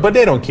 etc. But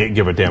they don't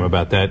give a damn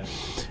about that.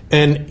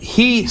 And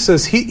he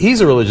says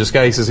he's a religious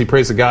guy. He says he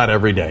prays to God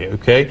every day.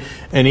 Okay?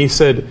 And he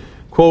said,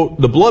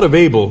 quote, the blood of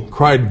Abel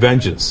cried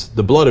vengeance.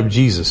 The blood of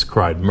Jesus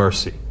cried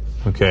mercy.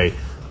 Okay?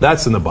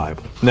 That's in the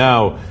Bible.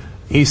 Now,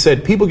 he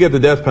said people get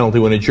the death penalty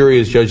when a jury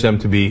has judged them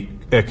to be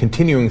a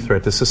continuing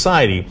threat to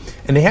society.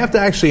 And they have to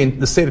actually, in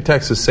the state of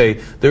Texas, say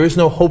there is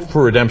no hope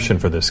for redemption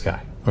for this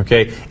guy.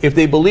 Okay? If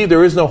they believe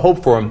there is no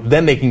hope for him,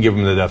 then they can give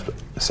him the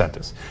death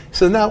sentence.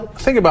 So now,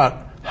 think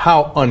about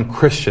how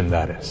unchristian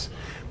that is.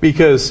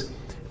 Because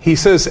he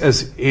says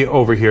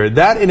over here,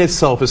 that in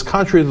itself is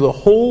contrary to the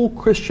whole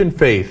Christian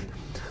faith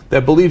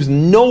that believes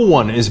no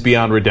one is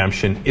beyond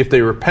redemption if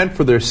they repent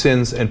for their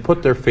sins and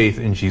put their faith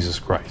in Jesus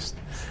Christ.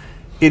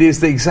 It is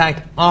the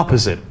exact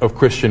opposite of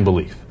Christian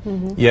belief.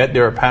 Mm-hmm. Yet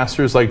there are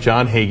pastors like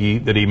John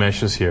Hagee that he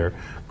mentions here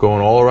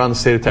going all around the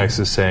state of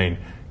Texas saying,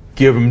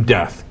 give him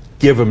death,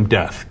 give him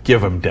death,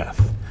 give him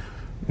death.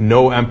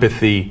 No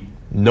empathy,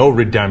 no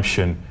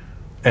redemption,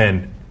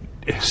 and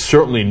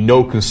certainly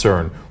no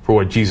concern for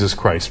what Jesus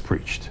Christ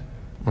preached.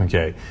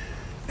 Okay?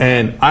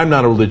 And I'm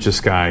not a religious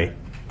guy.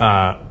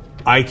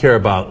 I care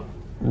about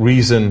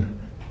reason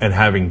and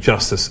having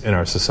justice in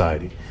our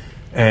society.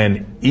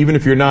 And even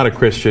if you're not a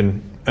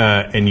Christian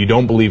and you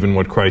don't believe in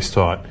what Christ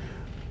taught,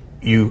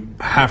 you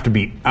have to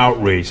be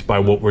outraged by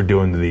what we're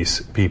doing to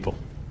these people.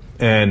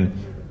 And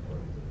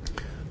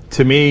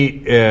to me,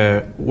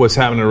 what's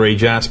happening to Ray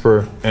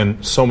Jasper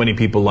and so many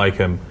people like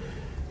him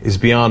is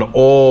beyond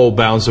all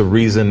bounds of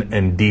reason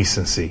and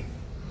decency.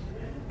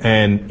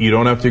 And you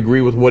don't have to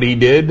agree with what he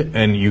did,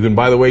 and you can,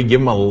 by the way,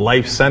 give him a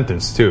life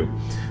sentence too.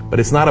 But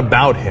it's not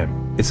about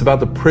him. It's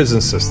about the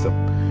prison system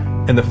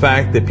and the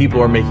fact that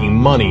people are making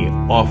money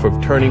off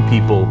of turning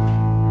people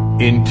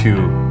into,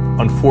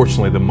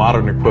 unfortunately, the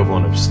modern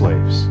equivalent of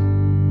slaves.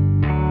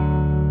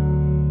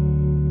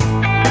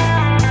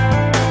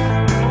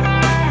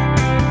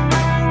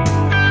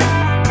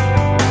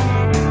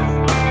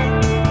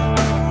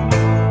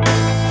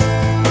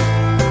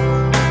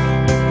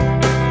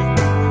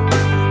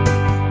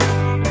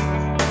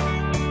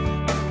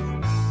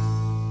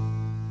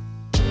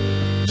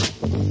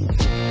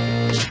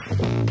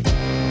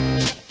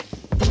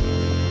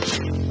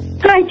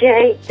 Hi,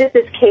 Jay. This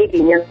is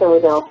Katie near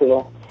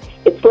Philadelphia.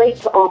 It's late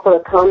to offer a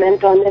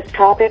comment on this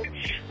topic,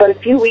 but a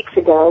few weeks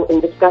ago, in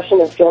discussion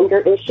of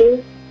gender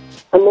issues,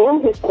 a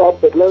man who said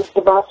that most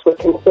of us would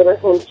consider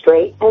him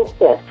straight and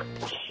cis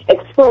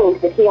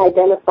explained that he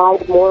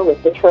identified more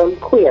with the term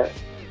queer.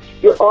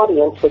 Your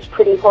audience was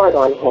pretty hard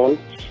on him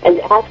and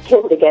asked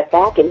him to get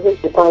back in his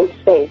defined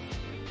space.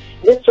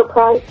 This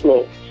surprised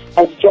me,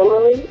 as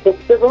generally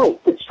it's the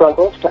right that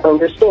struggles to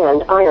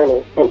understand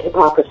irony and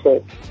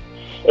hypocrisy.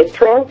 If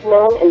trans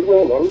men and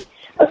women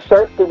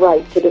assert the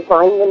right to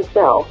define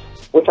themselves,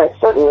 which I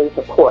certainly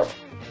support,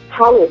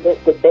 how is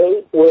it that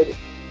they would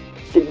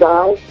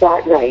deny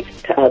that right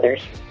to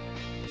others?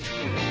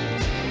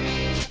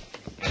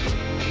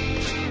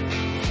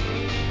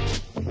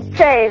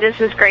 Hey,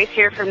 this is Grace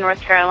here from North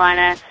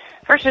Carolina.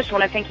 First, I just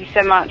want to thank you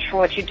so much for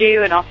what you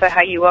do and also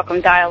how you welcome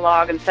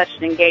dialogue in such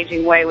an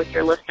engaging way with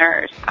your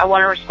listeners. I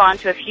want to respond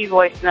to a few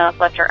voicemails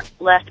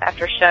left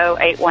after show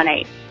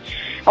 818.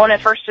 I want to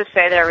first just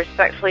say that I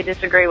respectfully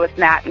disagree with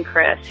Matt and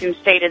Chris, who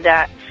stated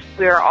that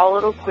we are all a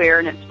little queer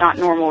and it's not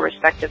normal,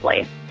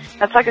 respectively.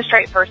 That's like a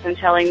straight person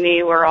telling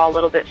me we're all a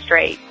little bit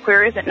straight.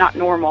 Queer isn't not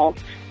normal.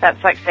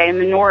 That's like saying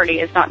minority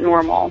is not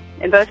normal.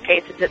 In both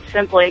cases, it's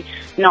simply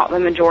not the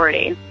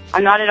majority.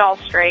 I'm not at all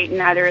straight, and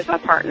neither is my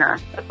partner.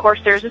 Of course,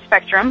 there's a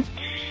spectrum,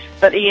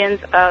 but the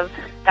ends of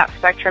that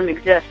spectrum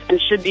exist and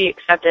should be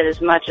accepted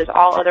as much as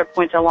all other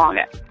points along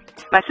it.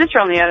 My sister,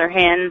 on the other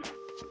hand,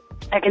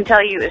 I can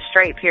tell you is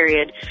straight,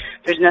 period.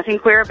 There's nothing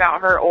queer about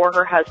her or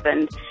her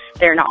husband.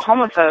 They're not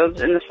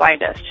homophobes in the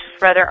slightest,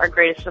 rather our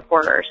greatest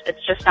supporters.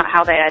 It's just not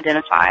how they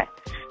identify.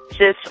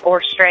 Cis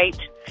or straight,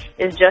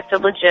 is just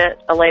as legit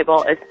a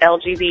label as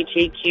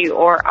LGBTQ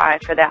or I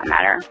for that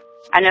matter.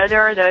 I know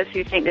there are those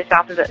who think this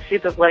alphabet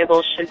soup of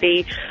labels should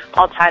be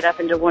all tied up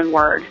into one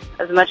word.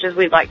 As much as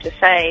we'd like to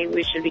say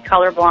we should be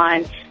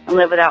colorblind and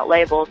live without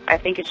labels, I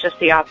think it's just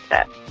the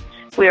opposite.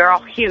 We are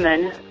all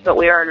human, but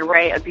we are an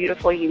array of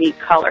beautiful, unique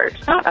colors,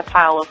 not a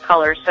pile of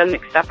colors so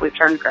mixed up we've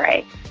turned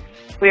gray.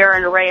 We are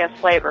an array of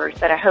flavors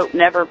that I hope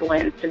never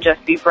blends to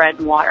just be bread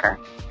and water.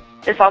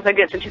 This also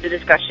gets into the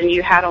discussion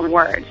you had on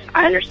words.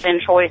 I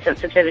understand Troy's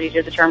sensitivity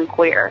to the term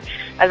queer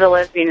as a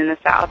lesbian in the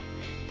South.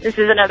 This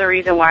is another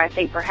reason why I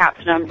think perhaps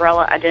an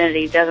umbrella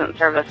identity doesn't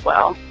serve us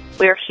well.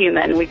 We are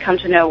human. We come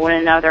to know one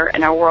another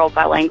in our world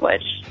by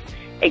language.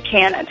 It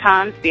can, at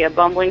times, be a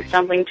bumbling,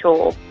 stumbling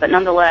tool, but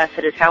nonetheless,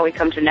 it is how we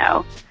come to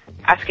know.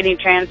 Ask any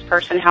trans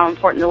person how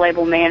important the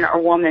label man or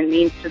woman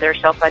means to their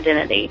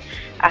self-identity.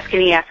 Ask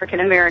any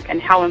African American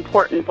how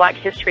important Black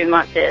History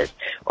Month is,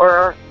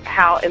 or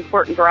how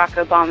important Barack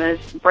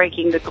Obama's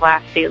breaking the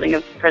glass ceiling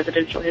of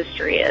presidential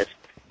history is.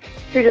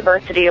 True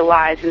diversity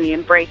lies in the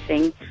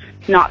embracing,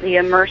 not the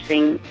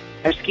enmeshing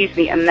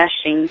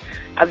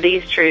of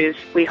these truths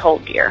we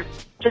hold dear.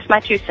 Just my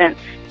 2 cents.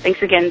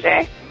 Thanks again,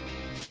 Jay.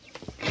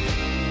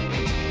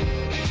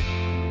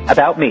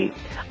 About me.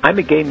 I'm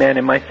a gay man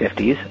in my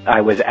 50s. I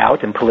was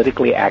out and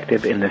politically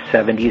active in the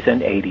 70s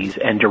and 80s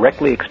and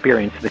directly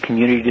experienced the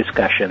community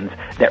discussions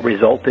that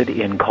resulted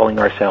in calling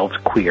ourselves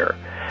queer.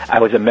 I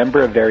was a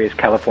member of various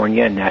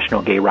California and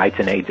national gay rights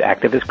and AIDS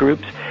activist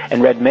groups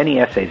and read many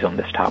essays on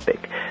this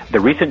topic. The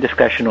recent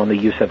discussion on the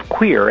use of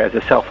queer as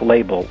a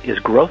self-label is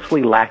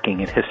grossly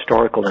lacking in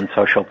historical and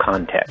social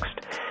context.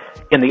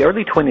 In the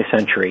early 20th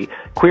century,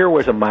 queer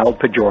was a mild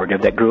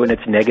pejorative that grew in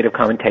its negative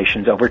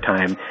connotations over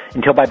time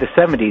until by the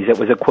 70s it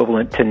was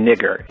equivalent to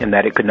nigger in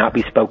that it could not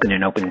be spoken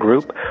in open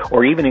group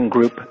or even in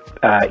group,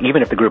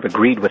 even if the group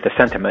agreed with the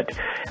sentiment,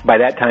 by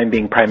that time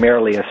being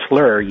primarily a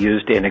slur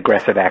used in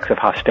aggressive acts of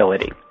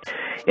hostility.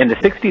 In the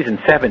 60s and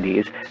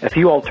 70s, a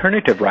few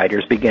alternative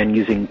writers began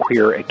using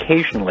queer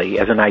occasionally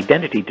as an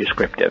identity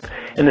descriptive,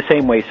 in the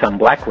same way some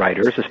black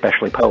writers,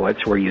 especially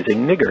poets, were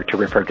using nigger to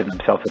refer to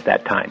themselves at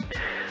that time.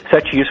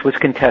 Such use was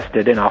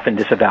contested and often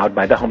disavowed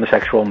by the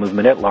homosexual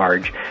movement at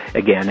large,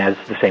 again, as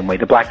the same way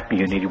the black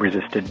community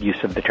resisted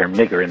use of the term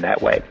nigger in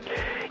that way.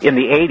 In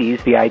the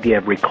 80s, the idea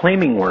of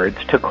reclaiming words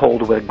took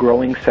hold with a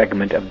growing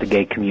segment of the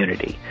gay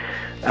community.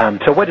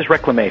 So what is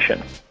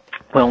reclamation?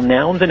 Well,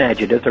 nouns and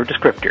adjectives are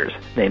descriptors.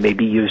 They may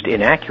be used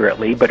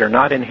inaccurately, but are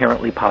not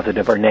inherently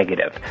positive or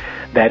negative.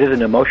 That is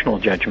an emotional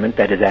judgment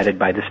that is added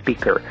by the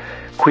speaker.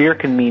 Queer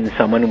can mean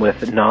someone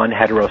with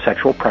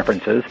non-heterosexual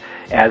preferences,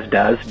 as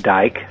does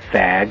dyke,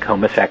 fag,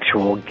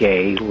 homosexual,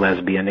 gay,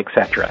 lesbian,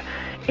 etc.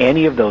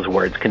 Any of those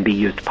words can be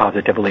used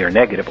positively or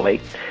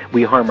negatively.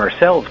 We harm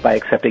ourselves by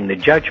accepting the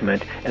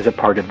judgment as a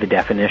part of the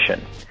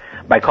definition.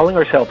 By calling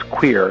ourselves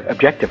queer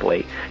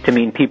objectively to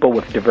mean people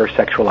with diverse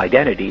sexual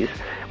identities,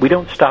 we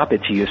don't stop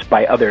its use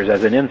by others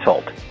as an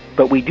insult,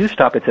 but we do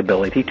stop its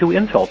ability to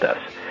insult us,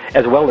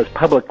 as well as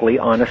publicly,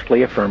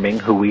 honestly affirming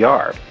who we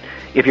are.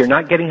 If you're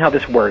not getting how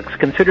this works,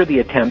 consider the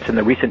attempts in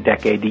the recent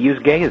decade to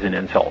use gay as an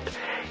insult.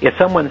 If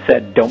someone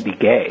said, "Don't be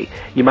gay,"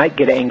 you might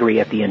get angry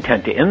at the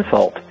intent to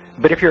insult,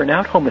 but if you're an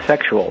out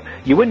homosexual,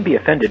 you wouldn't be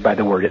offended by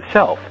the word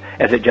itself,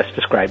 as it just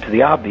describes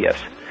the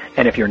obvious.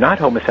 And if you're not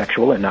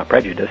homosexual and not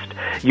prejudiced,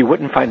 you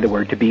wouldn't find the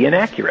word to be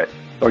inaccurate.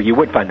 Or you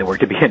would find the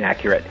word to be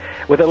inaccurate.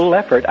 With a little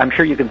effort, I'm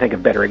sure you can think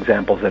of better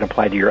examples that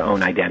apply to your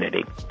own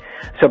identity.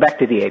 So back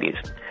to the 80s.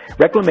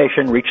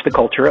 Reclamation reached the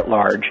culture at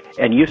large,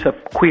 and use of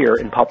queer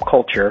in pop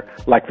culture,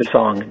 like the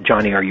song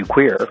 "Johnny, Are You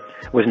Queer?"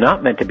 was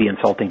not meant to be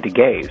insulting to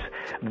gays,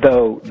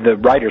 though the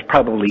writers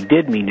probably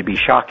did mean to be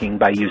shocking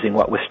by using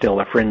what was still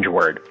a fringe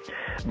word.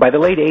 By the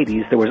late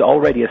 80s, there was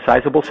already a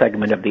sizable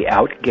segment of the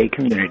out gay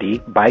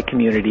community, bi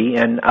community,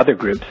 and other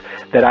groups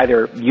that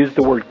either used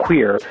the word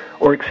queer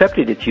or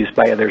accepted its use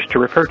by others to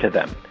refer to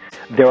them.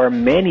 There are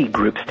many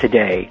groups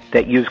today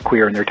that use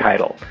queer in their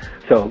title.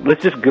 So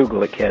let's just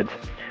Google it, kids.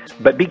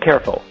 But be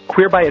careful.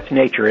 Queer by its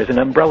nature is an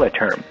umbrella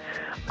term.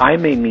 I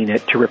may mean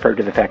it to refer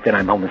to the fact that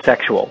I'm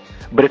homosexual,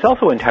 but it's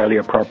also entirely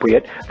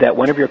appropriate that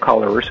one of your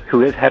callers,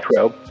 who is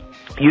hetero,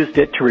 used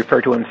it to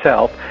refer to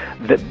himself,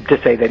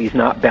 to say that he's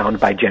not bound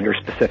by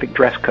gender-specific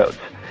dress codes.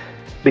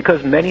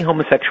 Because many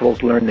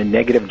homosexuals learn the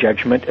negative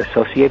judgment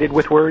associated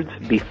with words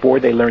before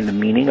they learn the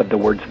meaning of the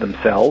words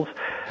themselves,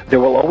 there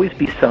will always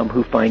be some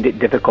who find it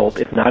difficult,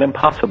 if not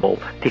impossible,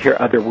 to hear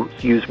others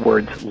use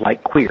words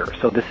like queer.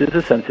 So this is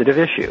a sensitive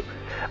issue.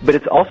 But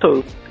it's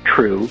also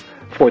true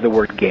for the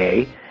word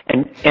gay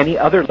and any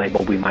other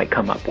label we might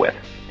come up with.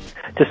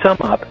 To sum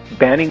up,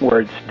 banning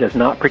words does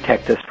not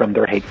protect us from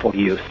their hateful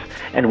use.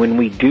 And when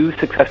we do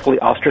successfully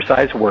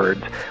ostracize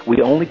words,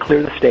 we only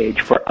clear the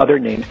stage for other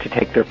names to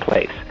take their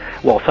place,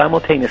 while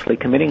simultaneously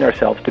committing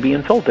ourselves to be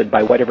insulted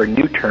by whatever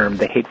new term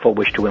the hateful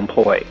wish to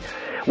employ.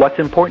 What's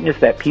important is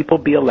that people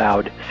be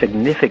allowed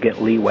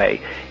significant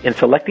leeway in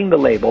selecting the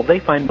label they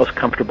find most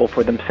comfortable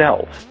for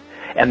themselves,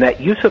 and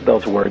that use of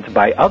those words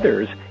by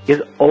others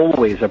is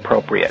always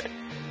appropriate.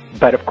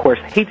 But of course,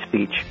 hate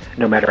speech,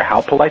 no matter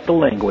how polite the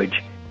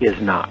language, is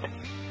not.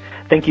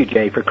 Thank you,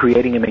 Jay, for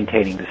creating and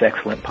maintaining this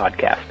excellent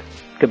podcast.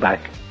 Goodbye.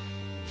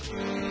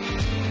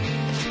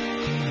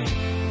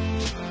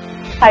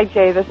 Hi,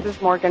 Jay. This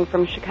is Morgan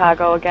from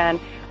Chicago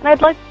again. And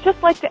I'd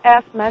just like to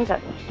ask men to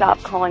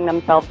stop calling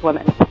themselves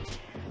women.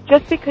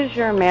 Just because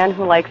you're a man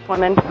who likes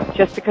women,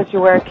 just because you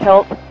wear a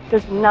kilt,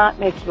 does not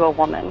make you a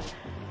woman.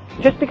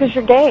 Just because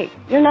you're gay,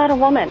 you're not a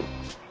woman.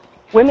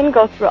 Women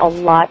go through a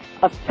lot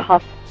of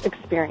tough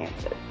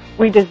experiences.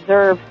 We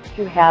deserve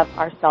to have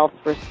ourselves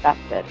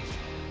respected.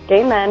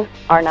 Gay men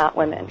are not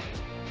women.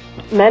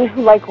 Men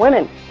who like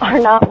women are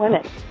not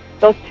women.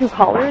 Those two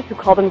callers who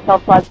call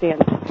themselves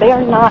lesbians, they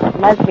are not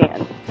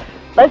lesbians.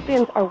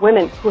 Lesbians are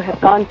women who have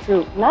gone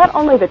through not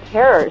only the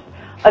terrors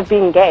of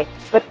being gay,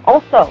 but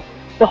also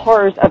the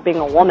horrors of being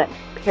a woman,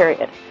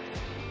 period.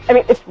 I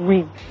mean, it's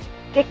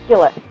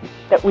ridiculous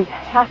that we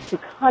have to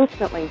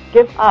constantly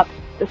give up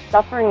the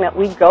suffering that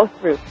we go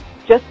through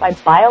just by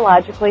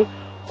biologically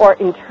or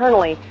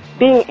internally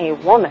being a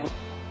woman.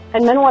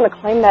 And men want to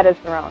claim that as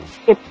their own.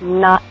 It's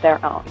not their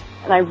own.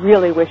 And I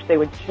really wish they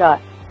would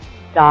just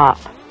stop.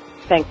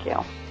 Thank you.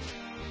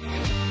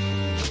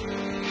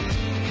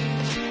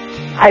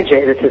 Hi,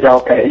 Jay. This is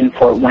Elka in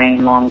Fort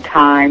Wayne. Long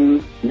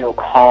time, no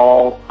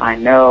call. I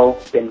know,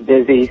 been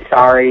busy,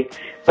 sorry,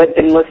 but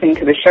been listening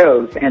to the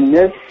shows. And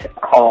this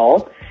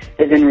call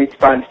is in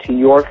response to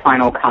your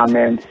final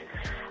comments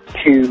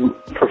to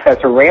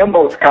Professor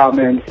Rambo's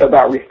comments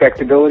about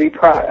respectability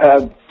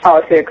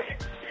politics.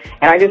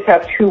 And I just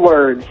have two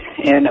words,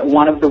 and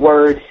one of the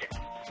words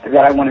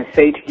that I want to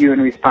say to you in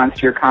response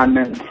to your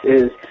comments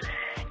is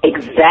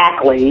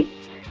exactly,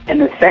 and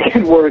the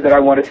second word that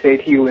I want to say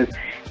to you is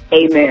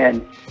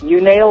amen.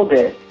 You nailed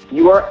it.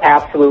 You are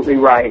absolutely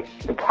right.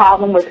 The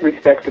problem with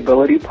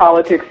respectability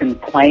politics and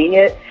playing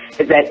it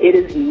is that it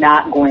is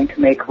not going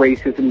to make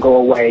racism go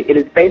away. It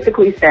is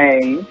basically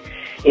saying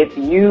if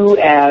you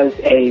as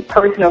a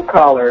person of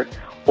color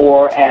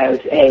or as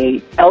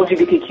a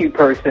LGBTQ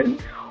person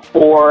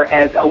or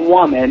as a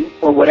woman,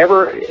 or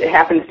whatever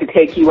happens to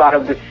take you out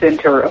of the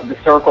center of the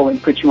circle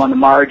and put you on the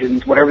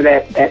margins, whatever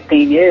that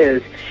thing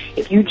is,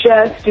 if you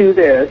just do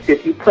this,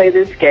 if you play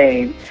this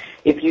game,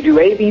 if you do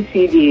A, B,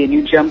 C, D, and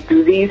you jump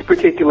through these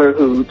particular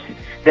hoops,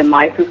 then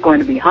life is going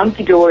to be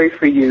hunky-dory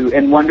for you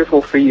and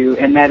wonderful for you,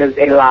 and that is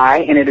a lie,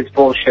 and it is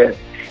bullshit.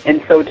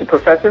 And so to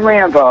Professor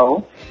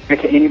Rambo, and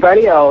to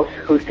anybody else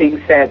who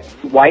thinks that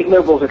white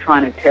liberals are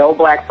trying to tell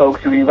black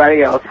folks or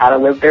anybody else how to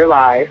live their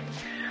life,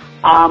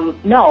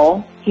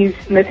 no, he's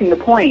missing the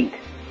point.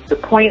 The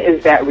point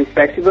is that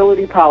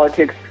respectability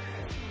politics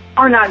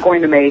are not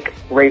going to make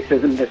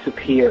racism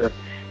disappear.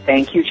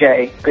 Thank you,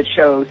 Jay. Good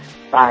shows.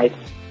 Bye.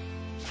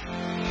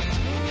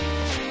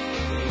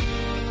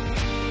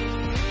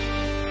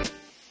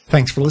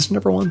 Thanks for listening,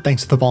 everyone.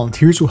 Thanks to the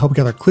volunteers who help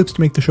gather clips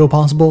to make the show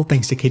possible.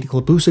 Thanks to Katie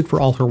Klabusik for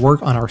all her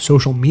work on our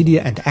social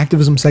media and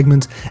activism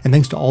segments. And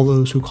thanks to all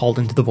those who called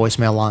into the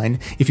voicemail line.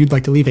 If you'd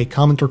like to leave a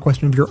comment or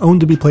question of your own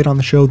to be played on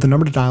the show, the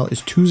number to dial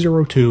is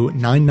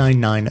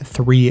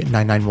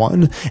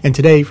 202-999-3991. And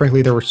today,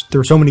 frankly, there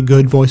were so many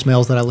good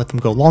voicemails that I let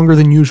them go longer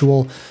than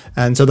usual.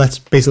 And so that's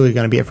basically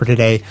going to be it for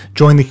today.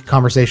 Join the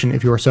conversation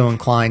if you are so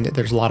inclined.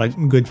 There's a lot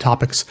of good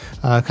topics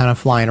kind of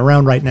flying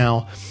around right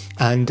now.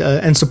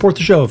 And support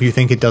the show if you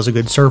think it does a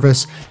good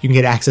service. You can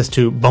get access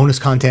to bonus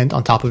content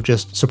on top of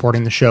just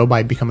supporting the show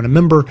by becoming a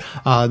member.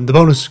 The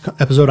bonus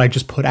episode I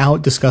just put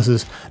out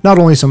discusses not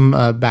only some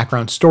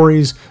background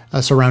stories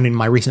surrounding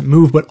my recent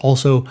move, but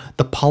also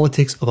the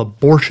politics of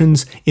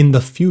abortions in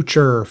the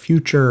future,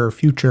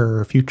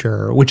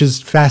 which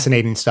is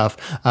fascinating stuff.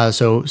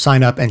 So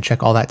sign up and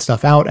check all that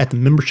stuff out at the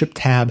membership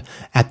tab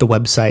at the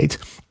website.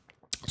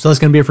 So that's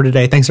going to be it for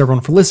today. Thanks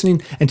everyone for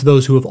listening. And to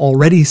those who have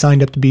already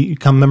signed up to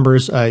become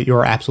members,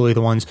 you're absolutely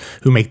the ones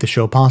who make the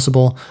show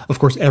possible. Of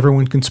course,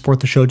 everyone can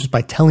support the show just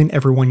by telling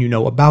everyone you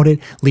know about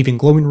it, leaving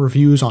glowing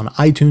reviews on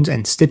iTunes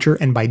and Stitcher,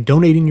 and by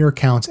donating your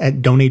accounts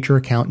at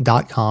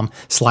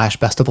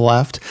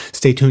donateyouraccount.com/bestoftheleft.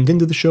 Stay tuned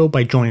into the show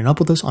by joining up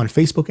with us on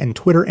Facebook and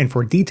Twitter. And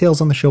for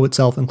details on the show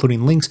itself,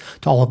 including links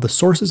to all of the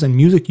sources and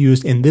music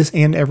used in this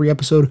and every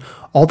episode,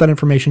 all that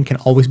information can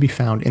always be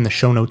found in the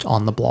show notes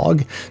on the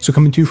blog. So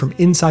coming to you from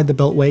inside the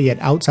Beltway, yet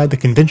outside the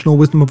conventional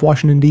wisdom of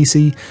Washington,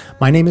 D.C.,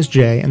 my name is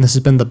Jay, and this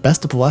has been the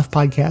Best of the Left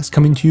podcast,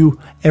 coming to you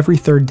every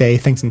third day,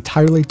 thanks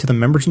entirely to the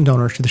members and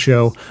donors to the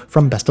show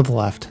from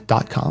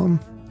bestoftheleft.com.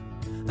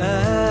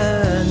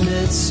 And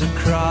it's a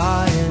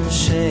crying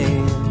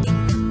shame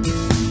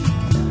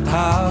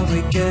how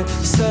we get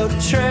so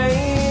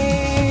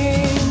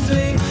trained.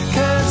 We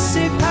can't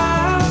see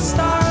past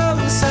our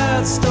own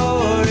sad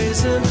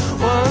stories and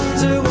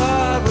wonder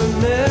what we're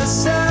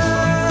missing.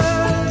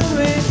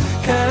 We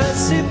can't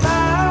see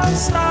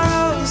past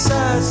our own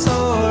sad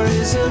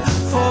stories and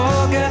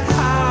forget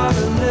how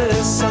to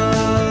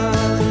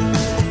listen.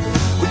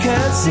 We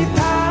can't see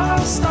past